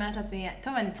אני אומרת לעצמי,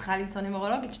 טוב, אני צריכה למסור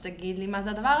נומרולוגית שתגיד לי מה זה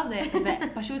הדבר הזה.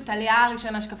 ופשוט טליה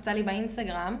הראשונה שקפצה לי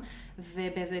באינסטגרם,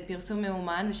 ובאיזה פרסום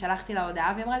מאומן, ושלחתי לה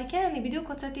הודעה, והיא אמרה לי, כן, אני בדיוק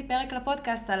הוצאתי פרק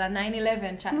לפודקאסט על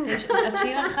ה-9-11,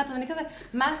 ואני כזה,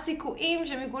 מה הסיכויים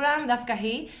שמכולם דווקא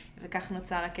היא? וכך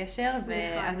נוצר הקשר,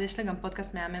 ואז יש לה גם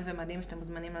פודקאסט מהמם ומדהים, שאתם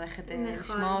מוזמנים ללכת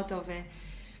לשמוע אותו.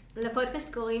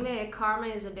 לפודקאסט קוראים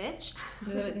Karma is a bitch.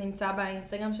 זה נמצא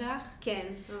באינסטגרם שלך? כן,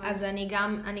 ממש. אז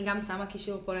אני גם שמה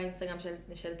קישור פה לאינסטגרם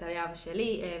של טליה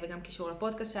ושלי, וגם קישור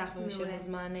לפודקאסט שלך, ומי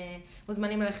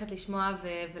שמוזמנים ללכת לשמוע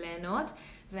וליהנות.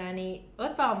 ואני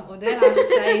עוד פעם אודה לך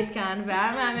שהיית כאן,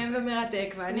 והיה מהמם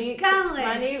ומרתק,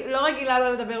 ואני לא רגילה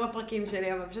לא לדבר בפרקים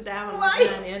שלי, אבל פשוט היה ממש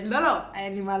מעניין. לא,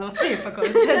 אין לי מה להוסיף, הכל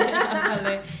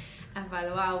בסדר.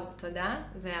 אבל וואו, תודה,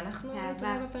 ואנחנו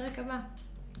נתראה בפרק הבא.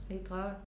 להתראות.